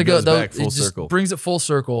 That's like It goes that, back full it just circle. brings it full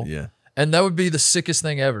circle. Yeah. And that would be the sickest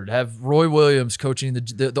thing ever to have Roy Williams coaching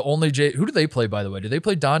the only J. Who do they play, by the way? Do they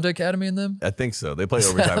play Donda Academy in them? I think so. They play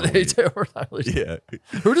overtime. They league. do overtime league. Yeah.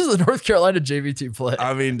 Who does the North Carolina JV team play?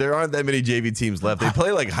 I mean, there aren't that many JV teams left. They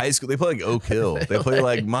play like high school. They play like Oak Hill. They play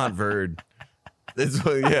like Montverde.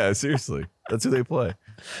 Yeah, seriously. That's who they play.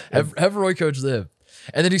 Have Roy coach them.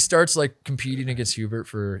 And then he starts like competing against Hubert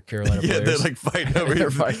for Carolina Yeah, players. they're like fighting over They're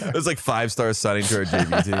here. fighting. There's like 5 stars signing to our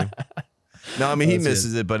JV team. No, I mean he That's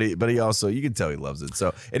misses it, but he also, you can tell he loves it.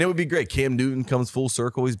 So, and it would be great. Cam Newton comes full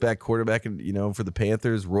circle. He's back quarterback, and for the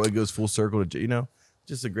Panthers. Roy goes full circle to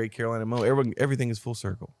just a great Carolina moment. Everything is full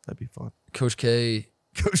circle. That'd be fun. Coach K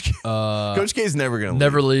Coach K's never going to leave.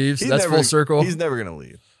 Never leaves. That's full circle. He's never going to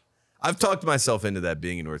leave. I've talked myself into that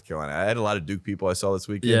being in North Carolina. I had a lot of Duke people I saw this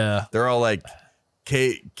weekend. Yeah. They're all like,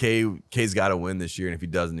 K's got to win this year, and if he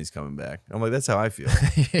doesn't, he's coming back. I'm like, that's how I feel.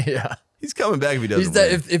 Yeah. He's coming back if he doesn't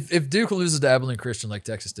win. If Duke loses to Abilene Christian like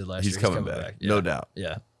Texas did last year, he's coming back. Yeah. No doubt.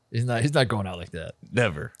 Yeah. He's not going out like that.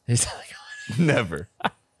 Never. He's not going Never.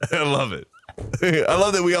 I love it. I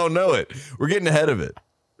love that we all know it. We're getting ahead of it.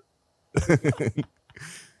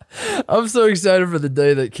 I'm so excited for the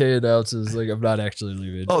day that K announces, like, I'm not actually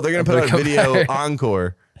leaving. Oh, they're going to put out a video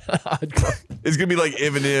encore. It's going to be like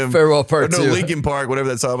Eminem. Farewell Part 2. No, Linkin Park, whatever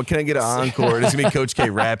that song. But can I get an encore? And it's going to be Coach K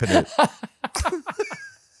rapping it.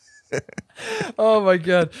 Oh my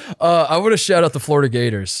God. I want to shout out the Florida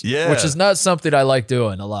Gators. Yeah. Which is not something I like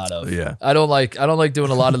doing a lot of. Yeah. I don't like doing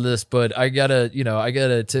a lot of this, but I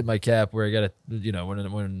gotta tip my cap where I gotta,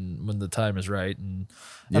 when the time is right. And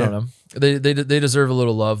I don't know. They deserve a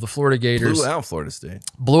little love. The Florida Gators blew out Florida State.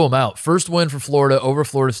 Blew them out. First win for Florida over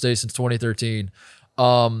Florida State since 2013.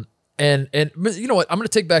 And you know what? I'm gonna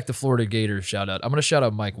take back the Florida Gators shout out. I'm gonna shout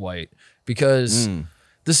out Mike White because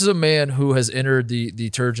this is a man who has entered the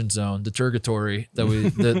Turgeon zone, the Turgatory that we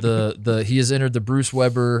he has entered the Bruce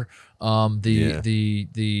Weber,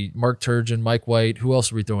 the Mark Turgeon, Mike White. Who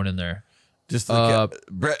else are we throwing in there? Just I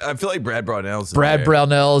feel like Brad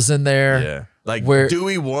Brownell's in there. Yeah. Like, where, do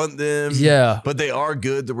we want them? Yeah. But they are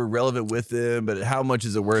good that we're relevant with them. But how much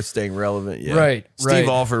is it worth staying relevant? Yeah. Right. Steve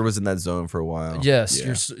Alford was in that zone for a while. Yes.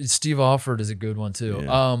 Yeah. Steve Alford is a good one too.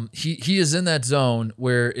 Yeah. He is in that zone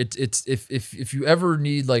where it's if you ever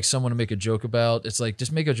need like someone to make a joke about, it's like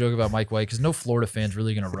just make a joke about Mike White because no Florida fan's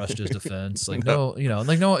really gonna rush to his defense. Like no,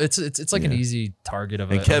 it's like an easy target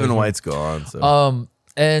of and Kevin White's gone. So.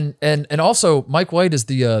 And also Mike White is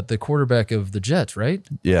the quarterback of the Jets, right?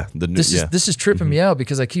 Yeah. This is tripping me out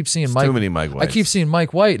because I keep seeing too many Mike Whites. I keep seeing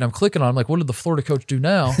Mike White and I'm clicking on. I'm like, what did the Florida coach do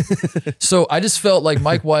now? So I just felt like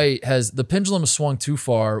Mike White has the pendulum has swung too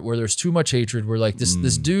far, where there's too much hatred. Where like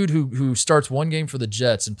this dude who starts one game for the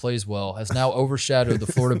Jets and plays well has now overshadowed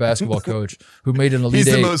the Florida basketball coach who made an Elite He's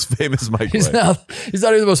Eight. the most famous Mike White. He's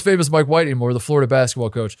not even the most famous Mike White anymore. The Florida basketball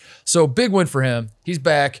coach. So big win for him. He's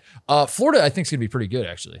back. Florida, I think, is gonna be pretty good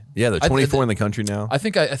actually. Yeah, they're 24 in the country now. I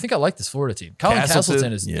think I like this Florida team. Colin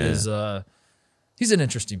Castleton is he's an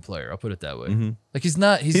interesting player. I'll put it that way. Mm-hmm. Like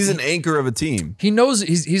he's an anchor of a team. He knows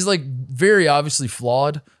he's like very obviously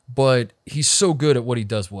flawed, but he's so good at what he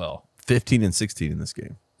does well. 15 and 16 in this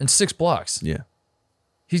game. And 6 blocks. Yeah.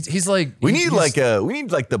 He's like we need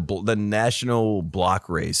the national block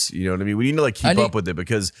race. You know what I mean? We need to like keep up with it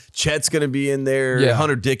because Chet's gonna be in there. Yeah.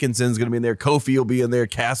 Hunter Dickinson's gonna be in there. Kofi will be in there.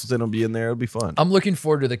 Castleton will be in there. It'll be fun. I'm looking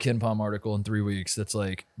forward to the KenPom article in 3 weeks. That's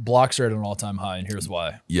like blocks are at an all-time high, and here's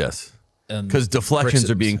why. Yes, because deflections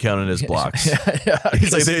are being counted as blocks.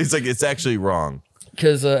 It's like it's actually wrong.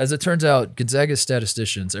 Because as it turns out, Gonzaga's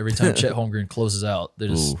statisticians every time Chet Holmgren closes out, they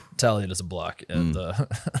just tally it as a block, and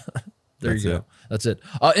there you go. That's it.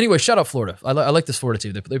 Anyway, shout out Florida. I like this Florida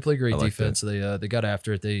team. They play great defense. They got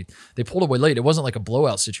after it. They pulled away late. It wasn't like a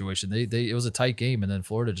blowout situation. It was a tight game, and then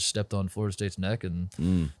Florida just stepped on Florida State's neck, and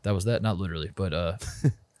that was that. Not literally, but I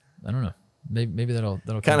don't know. Maybe that'll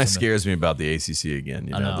kind of scares me about the ACC again.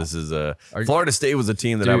 You know, this is Florida State was a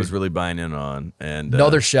team that I was really buying in on, and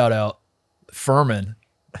another shout out. Furman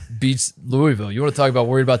beats Louisville. You want to talk about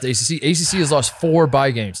worried about the ACC? ACC has lost 4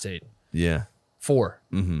 bye games, Tate. Yeah. 4.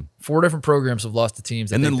 Mm-hmm. 4 different programs have lost to teams.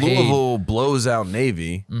 That and then Louisville blows out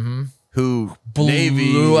Navy, who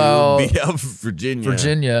beat out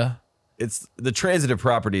Virginia. It's the transitive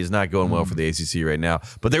property is not going well for the ACC right now.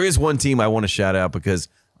 But there is one team I want to shout out because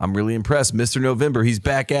I'm really impressed. Mr. November, he's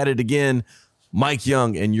back at it again. Mike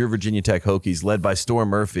Young and your Virginia Tech Hokies, led by Storm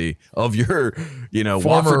Murphy of your,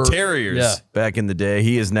 Wofford Terriers back in the day.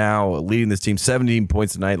 He is now leading this team 17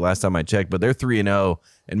 points tonight, last time I checked, but they're 3-0,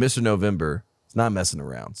 and Mr. November is not messing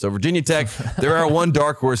around. So Virginia Tech, they're our one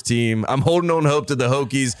dark horse team. I'm holding on hope to the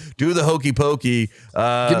Hokies. Do the hokey pokey.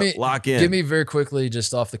 Lock in. Give me very quickly,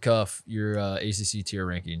 just off the cuff, your ACC tier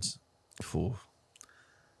rankings. Ooh,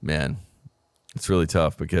 man. It's really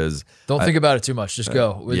tough because don't think about it too much. Just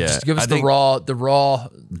go. Just give us the raw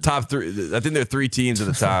top 3. I think there are 3 teams at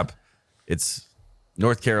the top. It's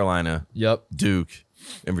North Carolina, Duke,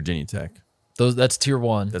 and Virginia Tech. That's tier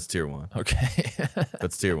 1. That's tier 1. Okay.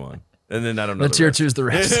 That's tier 1. And then I don't know. Then tier 2 is the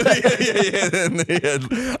rest.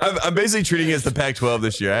 I'm basically treating it as the Pac-12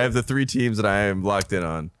 this year. I have the 3 teams that I am locked in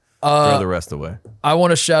on. Throw the rest away. I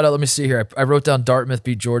want to shout out. Let me see here. I wrote down Dartmouth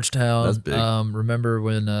beat Georgetown. That's big. Remember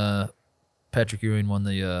when Patrick Ewing won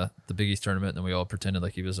the Big East tournament, and then we all pretended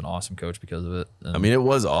like he was an awesome coach because of it. And I mean, it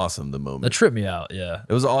was awesome, the moment. that tripped me out. Yeah,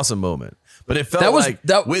 It was an awesome moment. But it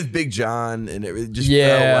felt with Big John, and it just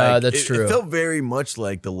felt like... that's true. It felt very much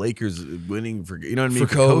like the Lakers winning for... You know what I mean?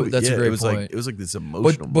 For Kobe. That's a great it was point. It was like this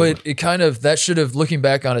emotional but moment. it kind of, that should have, looking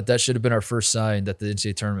back on it, that should have been our first sign that the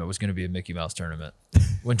NCAA tournament was going to be a Mickey Mouse tournament.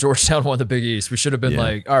 When Georgetown won the Big East, we should have been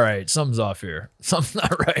like, all right, something's off here. Something's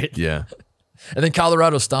not right. Yeah. And then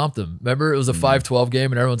Colorado stomped them. Remember, it was a 5-12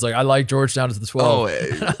 game, and everyone's like, I like Georgetown as the 12.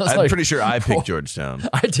 Oh, I'm pretty sure I picked Georgetown.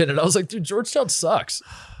 I didn't. I was like, dude, Georgetown sucks.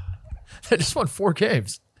 They just won 4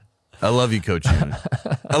 games. I love you, Coach Ewing.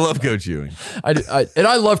 I love Coach Ewing.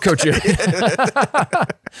 I love Coach Ewing.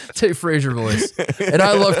 Tate Frazier voice. And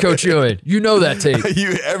I love Coach Ewing. You know that, Tate.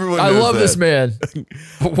 Everyone I knows love that. this man.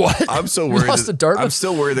 But what? I'm so We worried. lost to Dartmouth? I'm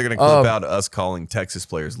still worried they're going to clip out us calling Texas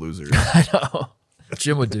players losers. I know.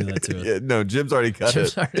 Jim would do that to us. Yeah, no, Jim's already cut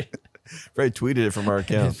Jim's it. already. Probably tweeted it from our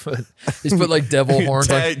account. He's put like devil horns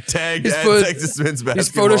on. Tag He's at put- Texas men's He's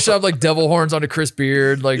basketball. photoshopped like devil horns onto Chris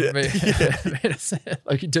Beard, like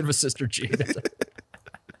like he did with Sister Jean.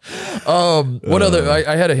 What other?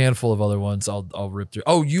 I had a handful of other ones. I'll rip through.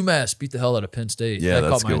 Oh, UMass beat the hell out of Penn State. Yeah, that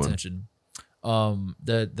that's caught a my good one. attention.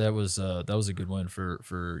 That was a good win for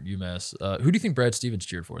UMass. Who do you think Brad Stevens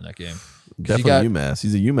cheered for in that game? 'Cause Definitely UMass.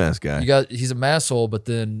 He's a UMass guy. He's a masshole, but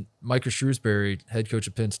then Micah Shrewsbury, head coach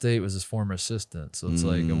of Penn State, was his former assistant. So it's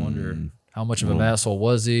like I wonder how much of a masshole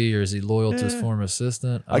was he, or is he loyal to his former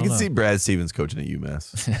assistant? I don't can know. see Brad Stevens coaching at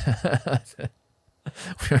UMass.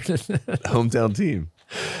 Hometown team.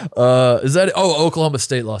 Is that? Oh, Oklahoma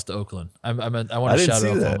State lost to Oakland. I want I to didn't shout out see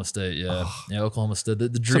Oklahoma that. State. Yeah, yeah, Oklahoma State. The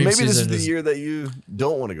So dream maybe this is season the year that you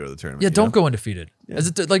don't want to go to the tournament. Yeah, you don't know? go undefeated. As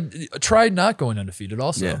it like try not going undefeated.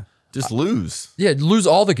 Also, Yeah. Just lose. yeah, lose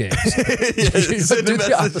all the games. Send Do a the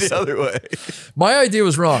message opposite. the other way. My idea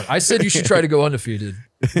was wrong. I said you should try to go undefeated.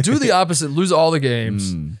 Do the opposite. Lose all the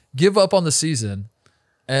games. Give up on the season,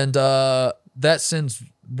 and that sends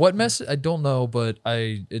what message? I don't know, but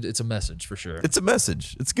it's a message for sure. It's a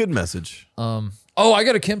message. It's a good message. Oh, I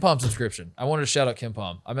got a Kim Pom subscription. I wanted to shout out Kim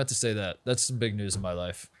Pom. I meant to say that. That's some big news in my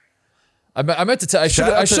life. I meant to tell. I should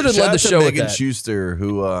have led the show with Megan that. Schuster,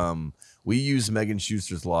 who we used Megan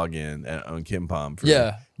Schuster's login on Kim Pom for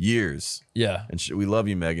years. Yeah. And we love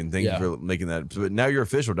you, Megan. Thank Yeah. you for making that. But now you're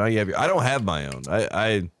official. Now you have your. I don't have my own.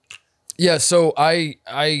 I Yeah. So I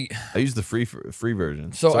use the free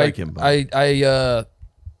version. So Sorry, Kim Pom.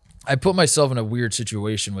 I put myself in a weird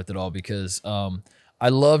situation with it all because I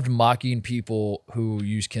loved mocking people who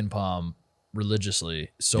use Kim Pom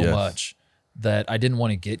religiously so Yes. much that I didn't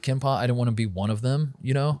want to get Kim Pom. I didn't want to be one of them,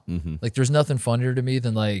 you know? Like there's nothing funnier to me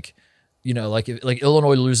than like, you know, like if like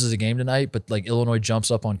Illinois loses a game tonight, but like Illinois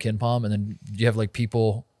jumps up on Kim Pom, and then you have like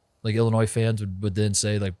people like Illinois fans would then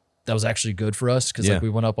say like that was actually good for us because Yeah. like we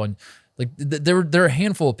went up on like there are a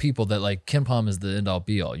handful of people that like Kim Pom is the end all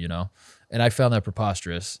be all, you know? And I found that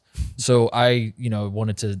preposterous. So I, you know,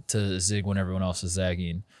 wanted to zig when everyone else is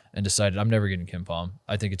zagging and decided I'm never getting Kim Pom.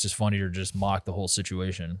 I think it's just funnier to just mock the whole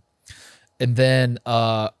situation. And then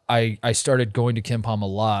I started going to Kim Pom a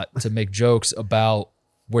lot to make jokes about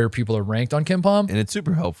where people are ranked on Kim Pom. and it's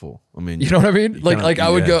super helpful. I mean, You know what I mean? Like kinda- I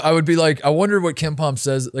would yeah. I would be like, I wonder what Kim Pom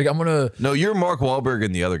says. Like I'm gonna No, you're Mark Wahlberg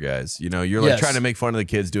and the other guys. You know, you're like Yes. trying to make fun of the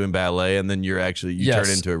kids doing ballet, and then you're actually you turn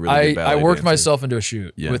into a really I, good ballet I worked dancer. myself into a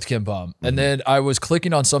shoot Yeah. with Kim Pom. And then I was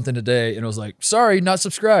clicking on something today and it was like, sorry, not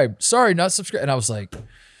subscribed. Sorry, not subscribed. And I was like,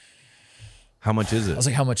 How much is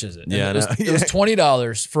it? how much is it? And Yeah, I it was, know. it was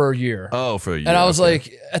 $20 for a year. Oh, for a year. and I was okay.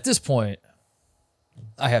 like, at this point,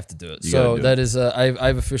 I have to do it. You So gotta do that is,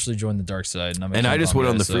 I've officially joined the dark side. And I'm a And I Kim just Pom went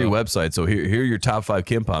on guy, the free so- website. So here are your top 5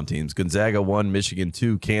 Kim Pom teams: Gonzaga 1, Michigan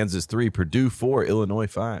 2, Kansas 3, Purdue 4, Illinois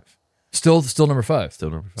 5. Still number 5.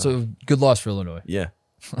 Still number 5. So good loss for Illinois. Yeah.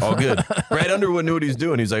 All good. Brad Underwood knew what he was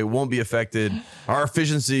doing. He's like, it won't be affected. Our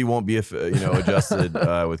efficiency won't be, adjusted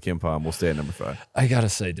with Kim Pom. We'll stay at number 5. I gotta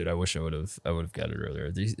say, dude, I wish I would have got it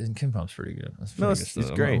earlier. And Kim Pom's pretty good. That's No, pretty it's- good it's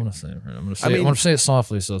stuff. great. I'm gonna say it. mean- I'm gonna say it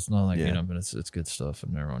softly, so it's not like Yeah. but it's good stuff,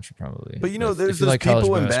 and everyone should probably. But if there's you those like college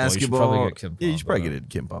people in basketball, you should basketball. probably get Kim Yeah, you Pom, should probably but, get a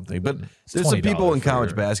Kim Pom thing. But It's there's some people in $20 college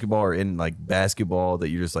for- basketball or in like basketball that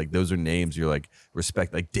you're just like, those are names you're like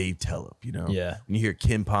respect, like Dave Tellup, you know? Yeah. When you hear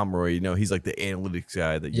Kim Pomeroy, he's like the analytics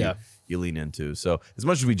guy that Yeah. you lean into. So as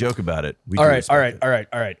much as we joke about it, we All do right, respect it.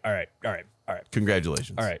 all right.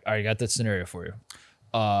 Congratulations. All right, I got that scenario for you.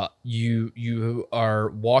 You are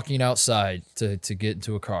walking outside to get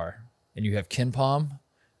into a car, and you have Ken Pom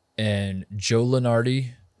and Joe Lenardi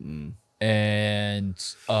and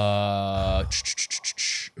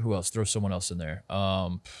who else? Throw someone else in there.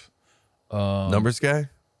 Numbers guy?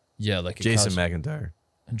 Yeah, like a Jason college- McIntyre.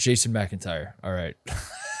 Jason McIntyre. All right.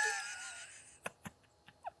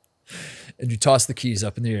 And you toss the keys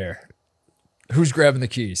up in the air. Who's grabbing the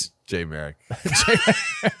keys? J. Merrick.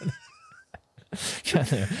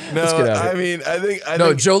 No, I mean, I think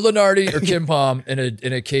Joe Lunardi or Kim Pom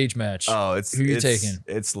in a cage match. Oh, who are you taking?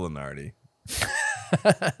 It's Lunardi.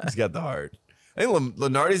 He's got the heart. I think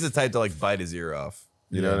Lunardi's the type to like bite his ear off.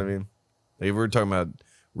 You know what I mean? Like if we're talking about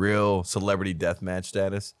real celebrity deathmatch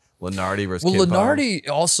status, Lunardi versus Kim Lunardi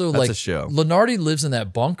Pom. also That's a show. Lunardi lives in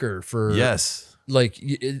that bunker for like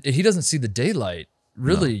he doesn't see the daylight.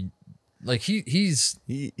 Really, like he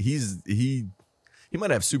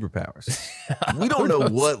might have superpowers. We don't know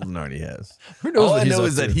what Lunardi has. Who knows? All what I he's know up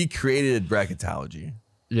is to. that he created bracketology.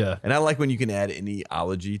 Yeah. And I like when you can add any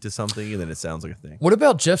ology to something and then it sounds like a thing. What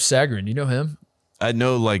about Jeff Sagarin? You know him? I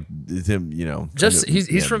know like him, you know.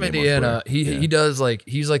 He's from Indiana. He does like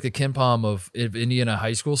he's like the Kim Pom of Indiana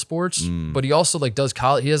high school sports, but he also like does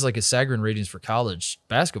college. He has like a Sagarin ratings for college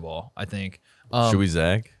basketball, I think. Should we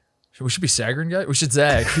zag? We should be Sagarin guys. We should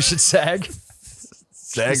zag. We should sag.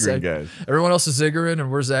 Sagarin guys. Everyone else is Ziggering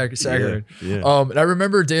and we're Sagarin. Yeah. And I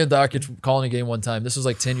remember Dan Dockich calling a game one time. This was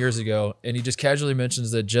like 10 years ago, and he just casually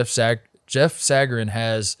mentions that Jeff Sagarin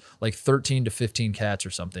has like 13 to 15 cats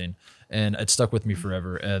or something. And it stuck with me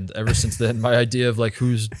forever. And ever since then, my idea of like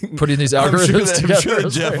who's putting these algorithms together. I'm sure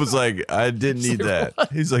that Jeff was like, I didn't need that.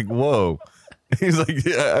 What? He's like, whoa. He's like,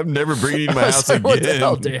 yeah, I'm never bringing you to my house again. What the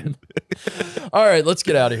hell, Dan? All right, let's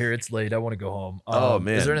get out of here. It's late. I want to go home. Oh,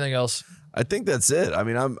 man. Is there anything else? I think that's it. I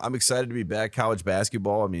mean, I'm excited to be back. College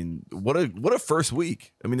basketball. I mean, what a first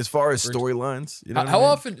week. I mean, as far as storylines, you know, how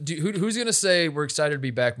often who's going to say we're excited to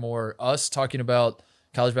be back more? Us talking about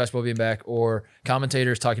college basketball being back, or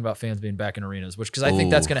commentators talking about fans being back in arenas? Because I think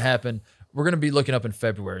that's going to happen. We're going to be looking up in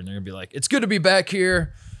February, and they're going to be like, "It's good to be back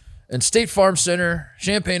here." And State Farm Center,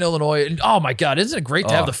 Champaign, Illinois. And oh my God, isn't it great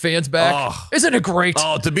to have the fans back? Isn't it great?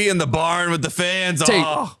 Oh, to be in the barn with the fans. Tate,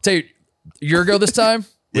 a year ago this time,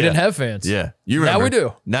 we didn't have fans. Yeah. You remember. Now we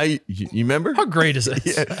do. Now you remember? How great is it?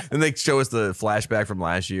 Yeah. And they show us the flashback from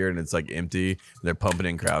last year and it's like empty. And they're pumping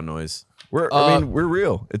in crowd noise. We're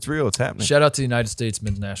real. It's real. It's happening. Shout out to the United States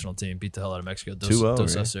men's national team. Beat the hell out of Mexico. 2-0,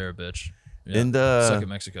 Dos right? Sarah, bitch. Yeah. And suck at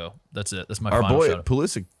Mexico. That's it. That's my our final boy shout out.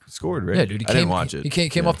 Pulisic scored, right? Yeah, dude. I didn't watch it. He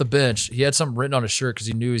came off the bench. He had something written on his shirt because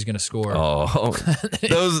he knew he was going to score. Oh,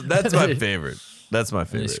 that's my favorite. That's my And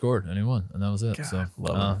he favorite. scored and he won, and that was it. God, So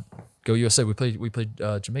love go USA. We played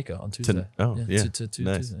Jamaica on Tuesday. Nice.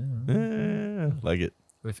 Tuesday. Yeah, like it.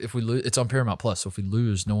 If we lose, it's on Paramount Plus. So if we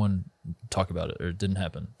lose, no one talk about it or it didn't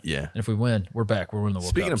happen. Yeah. And if we win, we're back. We're winning the World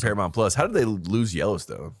Speaking Cup. of Paramount Plus, how did they lose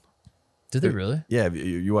Yellowstone? Did they really? Yeah,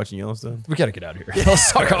 you watching Yellowstone? We got to get out of here.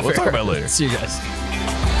 Let's talk off We'll air. talk about it later. See you guys.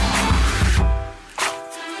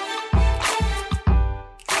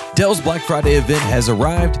 Dell's Black Friday event has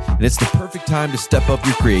arrived, and it's the perfect time to step up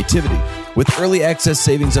your creativity. With early access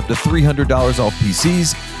savings up to $300 off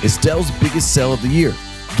PCs, it's Dell's biggest sale of the year.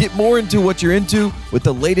 Get more into what you're into with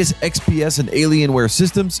the latest XPS and Alienware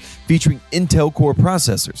systems featuring Intel Core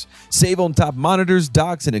processors. Save on top monitors,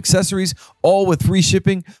 docks, and accessories, all with free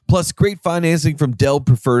shipping, plus great financing from Dell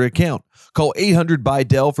Preferred Account. Call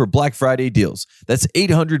 800-BUY-DELL for Black Friday deals. That's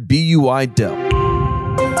 800-BUY-DELL.